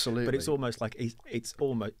clients. Absolutely. But it's almost like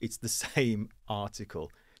it's the same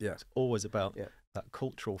article. Yeah. It's always about that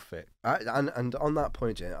cultural fit. And on that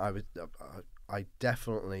point, Jane, I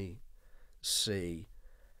definitely see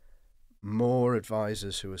more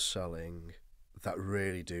advisors who are selling that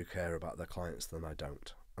really do care about their clients than I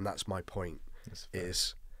don't. And that's my point.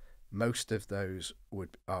 Is most of those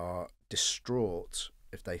are distraught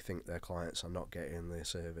if they think their clients are not getting the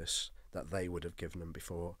service that they would have given them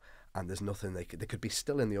before, and there's nothing they could be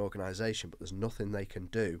still in the organisation, but there's nothing they can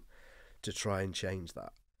do to try and change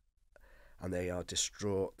that. And they are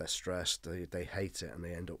distraught, they're stressed, they hate it, and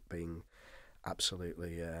they end up being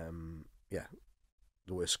absolutely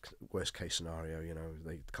the worst case scenario. You know,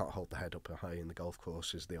 they can't hold the head up high in the golf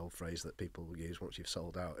course is the old phrase that people use once you've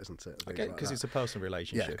sold out, isn't it? Okay, because it's a personal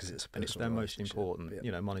relationship. Yeah, because it's a personal and it's their most important. Yeah.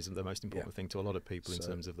 You know, money's the most important thing to a lot of people in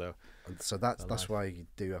terms of their. And so that's why you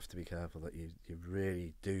do have to be careful that you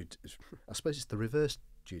really do. I suppose it's the reverse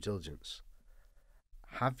due diligence.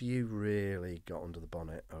 Have you really got under the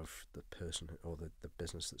bonnet of the person or the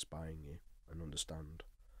business that's buying you and understand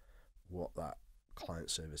what that client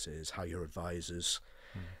service is, how your advisors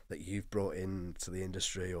that you've brought into the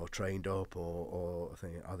industry or trained up or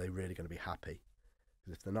are they really going to be happy?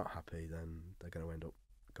 Because if they're not happy, then they're going to end up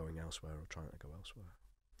going elsewhere or trying to go elsewhere.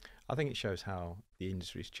 I think it shows how the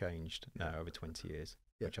industry's changed now over 20 years,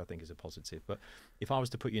 which I think is a positive. But if I was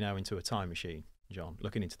to put you now into a time machine, John,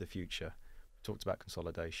 looking into the future, talked about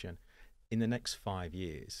consolidation, in the next 5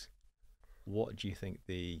 years, what do you think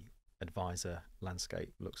the advisor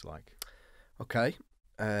landscape looks like? Okay.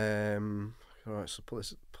 All right, so put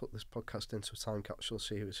this podcast into a time capsule,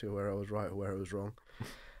 see where I was right or where I was wrong.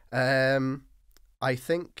 I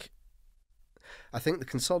think the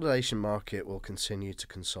consolidation market will continue to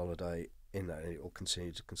consolidate in that it will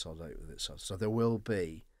continue to consolidate with itself. So there will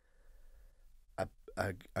be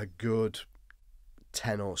a good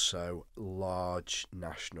 10 or so large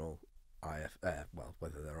national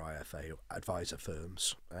whether they're IFA or advisor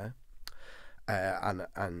firms,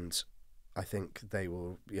 and I think they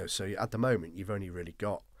will. So at the moment you've only really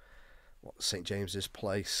got St James's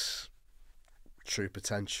Place, True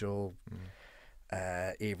Potential,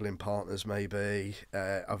 Evelyn Partners, maybe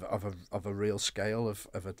of a real scale of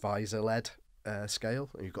advisor led scale.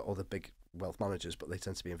 And you've got all the big wealth managers, but they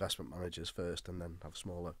tend to be investment managers first, and then have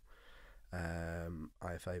smaller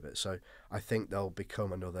IFA bits. So I think they'll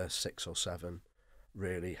become another 6 or 7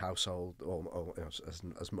 really household, or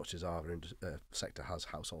as much as our sector has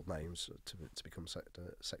household names to become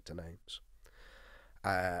sector names,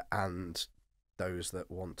 and those that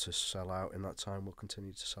want to sell out in that time will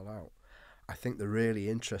continue to sell out. I think the really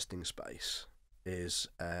interesting space is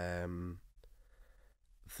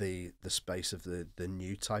the space of the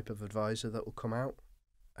new type of advisor that will come out,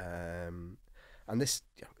 and this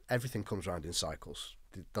everything comes around in cycles.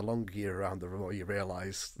 The longer you're around, the more you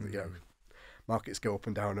realise markets go up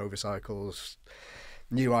and down over cycles.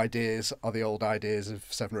 New ideas are the old ideas of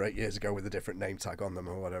 7 or 8 years ago with a different name tag on them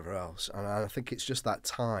or whatever else. And I think it's just that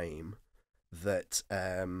time that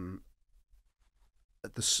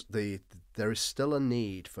there is still a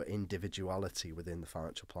need for individuality within the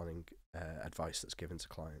financial planning advice that's given to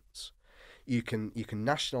clients. You can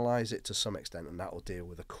nationalise it to some extent, and that will deal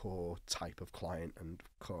with a core type of client and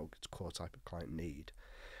core type of client need.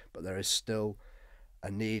 But there is still a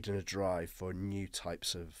need and a drive for new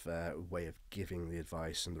types of way of giving the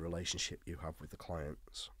advice and the relationship you have with the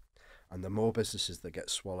clients. And the more businesses that get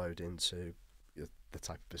swallowed into the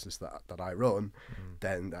type of business that I run,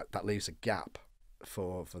 then that leaves a gap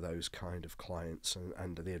for those kind of clients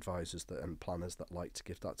and the advisors and planners that like to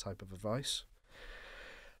give that type of advice.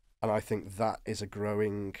 And I think that is a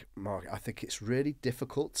growing market. I think it's really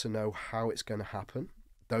difficult to know how it's going to happen.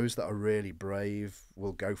 Those that are really brave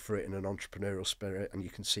will go for it in an entrepreneurial spirit, and you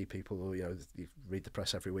can see people, you read the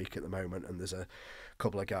press every week at the moment, and there's a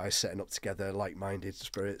couple of guys setting up together like-minded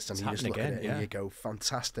spirits, and you just look at it and you go,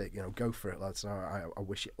 fantastic, go for it, lads. I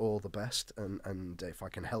wish you all the best, and if I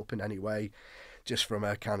can help in any way, just from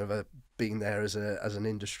a kind of being there as an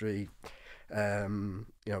industry,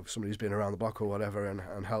 somebody who's been around the block or whatever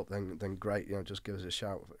and help, then great, just give us a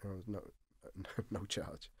shout, no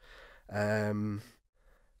charge.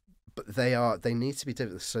 But they need to be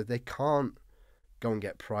different, so they can't go and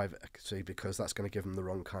get private equity because that's going to give them the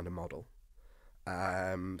wrong kind of model.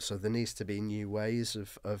 So there needs to be new ways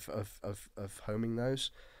of homing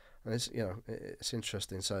those, and it's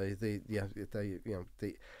interesting. So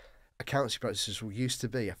accountancy practices used to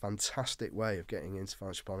be a fantastic way of getting into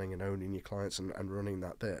financial planning and owning your clients and running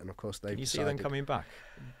that bit. And of course, they've Can you see them coming back?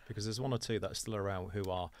 Because there's one or two that are still around who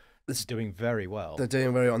are doing very well. They're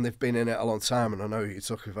doing very well, and they've been in it a long time, and I know who you're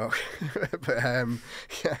talking about.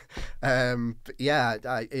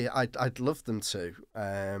 I'd love them to.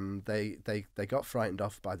 They got frightened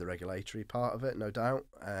off by the regulatory part of it, no doubt.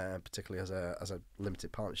 Particularly as a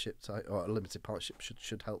limited partnership type, or a limited partnership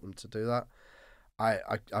should help them to do that.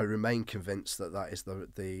 I remain convinced that is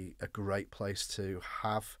a great place to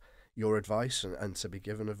have your advice and to be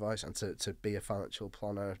given advice and to be a financial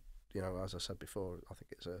planner. You know, as I said before, I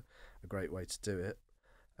think it's a great way to do it.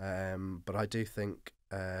 But I do think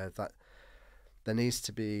that there needs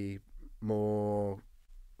to be more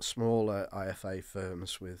smaller IFA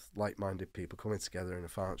firms with like-minded people coming together in a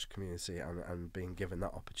financial community and being given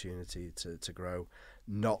that opportunity to grow,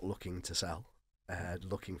 not looking to sell,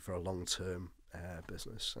 looking for a long-term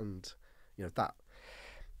business. And you know that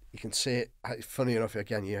you can see it. Funny enough,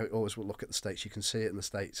 again, you always will look at the States. You can see it in the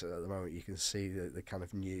States at the moment. You can see the kind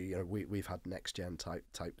of new, you know, we've had next gen type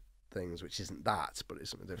things, which isn't that, but it's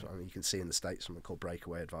something different. And you can see in the States something called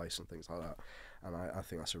breakaway advice and things like that. And I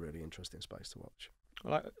think that's a really interesting space to watch.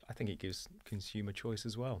 Well, I think it gives consumer choice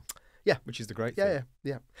as well. Yeah, which is the great thing.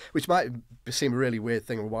 Yeah. Which might seem a really weird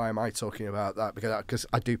thing. Why am I talking about that? Because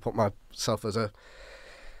I do put myself as a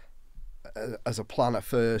planner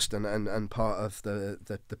first and part of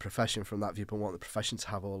the profession from that viewpoint. I want the profession to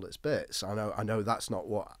have all its bits. I know that's not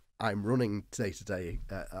what I'm running day to day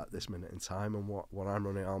at this minute in time, and what I'm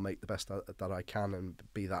running, I'll make the best that I can and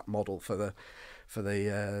be that model for the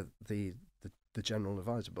general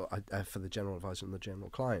advisor, but for the general advisor and the general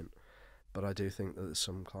client. But I do think that there's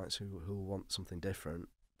some clients who want something different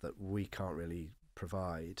that we can't really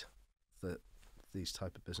provide, that these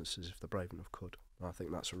type of businesses, if they're brave enough, could. And I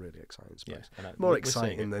think that's a really exciting space. Yeah, more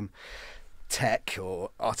exciting than tech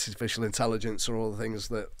or artificial intelligence or all the things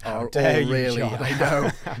that are all really,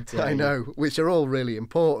 I know, which are all really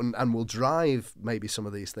important and will drive maybe some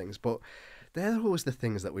of these things, but they're always the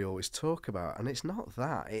things that we always talk about, and it's not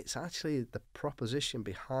that. It's actually the proposition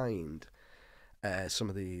behind some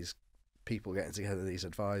of these people getting together, these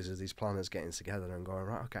advisors, these planners getting together and going,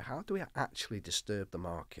 right, okay, how do we actually disturb the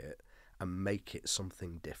market and make it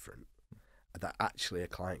something different that actually a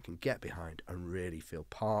client can get behind and really feel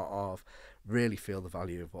part of, really feel the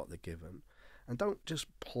value of what they're given, and don't just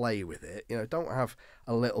play with it. You know, don't have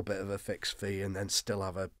a little bit of a fixed fee and then still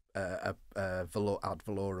have a ad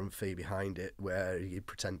valorem fee behind it where you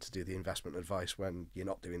pretend to do the investment advice when you're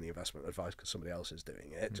not doing the investment advice because somebody else is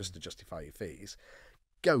doing it just to justify your fees.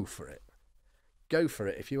 Go for it.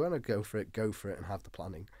 If you want to go for it and have the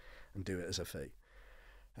planning and do it as a fee.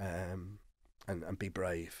 And be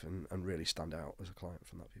brave and really stand out as a client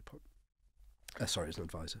from that viewpoint. As an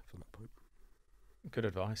advisor from that point. Good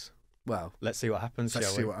advice. Well, let's see what happens.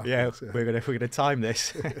 Let's see what happens. Yeah, we're gonna time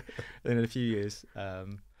this in a few years.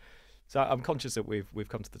 So I'm conscious that we've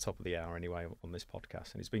come to the top of the hour anyway on this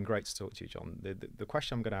podcast, and it's been great to talk to you, John. The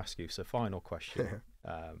question I'm going to ask you, so final question,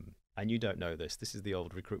 and you don't know this. This is the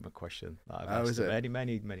old recruitment question that I've asked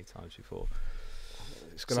many times before.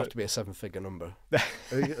 It's going to have to be a 7-figure number.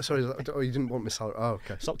 Sorry, you didn't want me salary. Oh,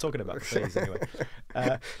 okay. Stop talking about the fees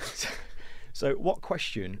anyway. So what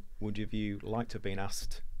question would you like to have been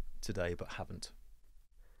asked today but haven't?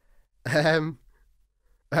 The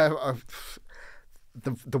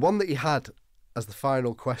one that you had as the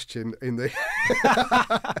final question in the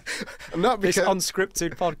this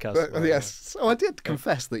unscripted podcast. Yes, so I did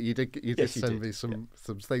confess that you did send me some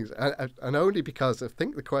things, and only because I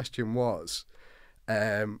think the question was,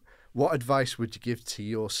 what advice would you give to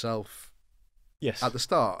yourself? Yes. At the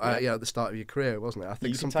start, at the start of your career, wasn't it? I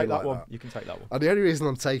think you can something take that like one. that. You can take that one. And the only reason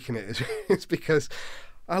I'm taking it is because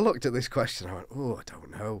I looked at this question. I went, I don't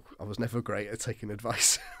know. I was never great at taking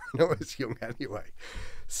advice when I was young, anyway.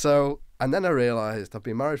 So, and then I realised I've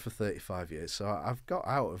been married for 35 years, so I've got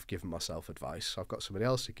out of giving myself advice. I've got somebody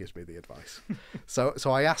else who gives me the advice. So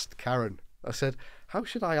I asked Karen. I said, "How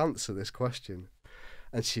should I answer this question?"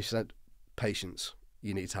 And she said, "Patience.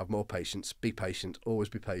 You need to have more patience. Be patient. Always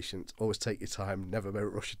be patient. Always take your time. Never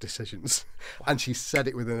rush your decisions." Wow. And she said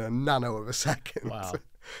it within a nano of a second. Wow.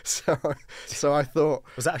 So I thought,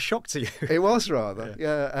 was that a shock to you? It was rather,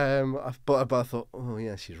 yeah. But I thought, oh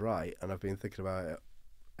yeah, she's right. And I've been thinking about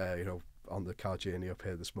it, on the car journey up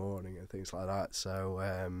here this morning and things like that. So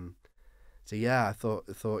yeah, I thought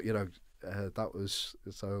that was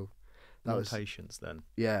so. That was patience then.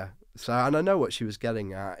 Yeah. So, and I know what she was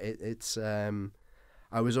getting at. It's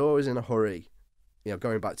I was always in a hurry you know,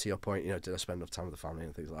 going back to your point, you know, did I spend enough time with the family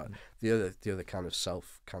and things like that? The other kind of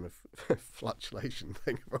flatulation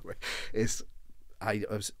thing for me is I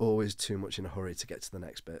was always too much in a hurry to get to the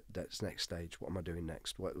next bit, next stage. What am I doing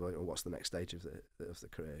next? What's the next stage of the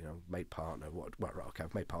career? You know, made partner. Okay,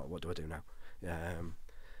 I've made partner. What do I do now?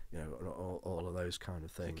 You know, all of those kind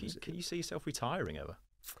of things. Can you see yourself retiring ever?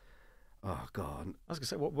 Oh God! I was gonna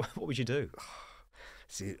say, what would you do?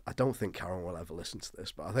 See, I don't think Karen will ever listen to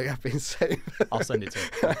this, but I think I've been saying. I'll send it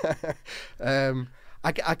to her.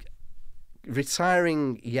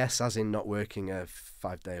 Retiring, yes, as in not working a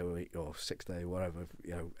 5-day a week or 6-day, whatever,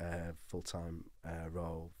 you know, full-time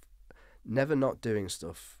role. Never not doing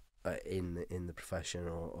stuff in the profession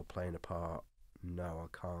or playing a part. No,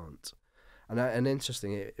 I can't. And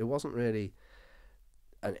interesting, it wasn't really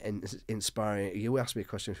an inspiring. You asked me a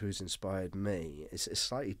question of who's inspired me. It's a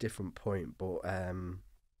slightly different point, but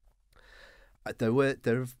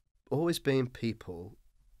there have always been people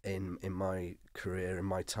in my career, in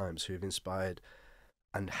my times, who have inspired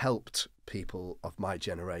and helped people of my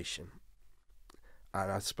generation.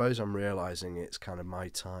 And I suppose I'm realising it's kind of my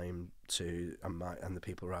time to, and the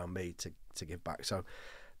people around me to give back. So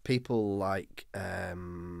people like,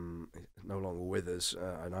 no longer with us,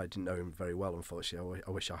 and I didn't know him very well, unfortunately.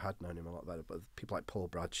 I wish I had known him a lot better. But people like Paul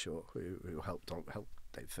Bradshaw, who helped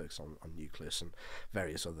Dave Ferguson on Nucleus and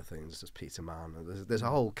various other things. There's Peter Mann. There's a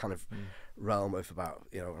whole kind of realm of about,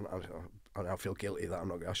 you know, and I feel guilty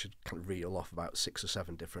that I should kind of reel off about 6 or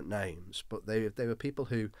 7 different names. But they were people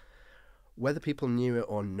who, whether people knew it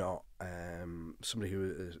or not, somebody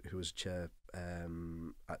who was chair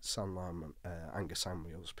at Sanlam, Angus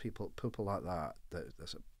Samuels, people like that.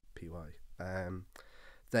 There's a PY.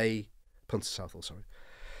 They Punter Southall, sorry.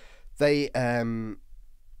 They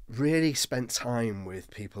really spent time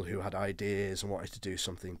with people who had ideas and wanted to do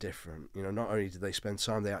something different. You know, not only did they spend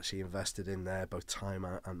time, they actually invested in their both time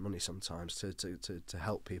and money sometimes to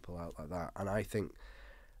help people out like that. And I think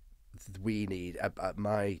we need, at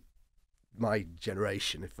my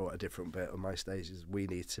generation, if for a different bit of my stages, we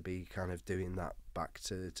need to be kind of doing that back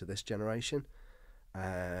to this generation,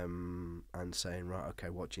 and saying, right, okay,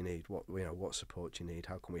 what do you need? What support do you need?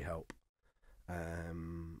 How can we help?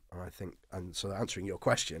 And I think, and so answering your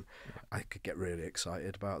question, I could get really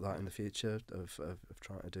excited about that in the future of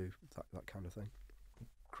trying to do that kind of thing.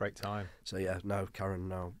 Great time. So yeah, no, Karen,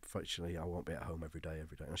 no, fortunately I won't be at home every day.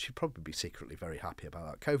 And she'd probably be secretly very happy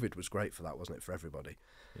about that. COVID was great for that, wasn't it, for everybody?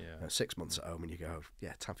 Yeah. 6 months at home and you go,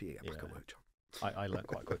 yeah, time for you to get back at work, John. I learned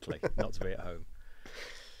quite quickly not to be at home.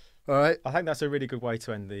 All right. I think that's a really good way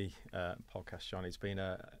to end the podcast, John. It's been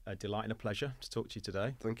a delight and a pleasure to talk to you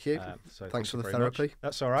today. Thank you. So thanks for the very therapy. Much.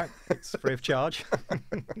 That's all right. It's free of charge.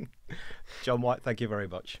 John White, thank you very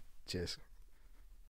much. Cheers.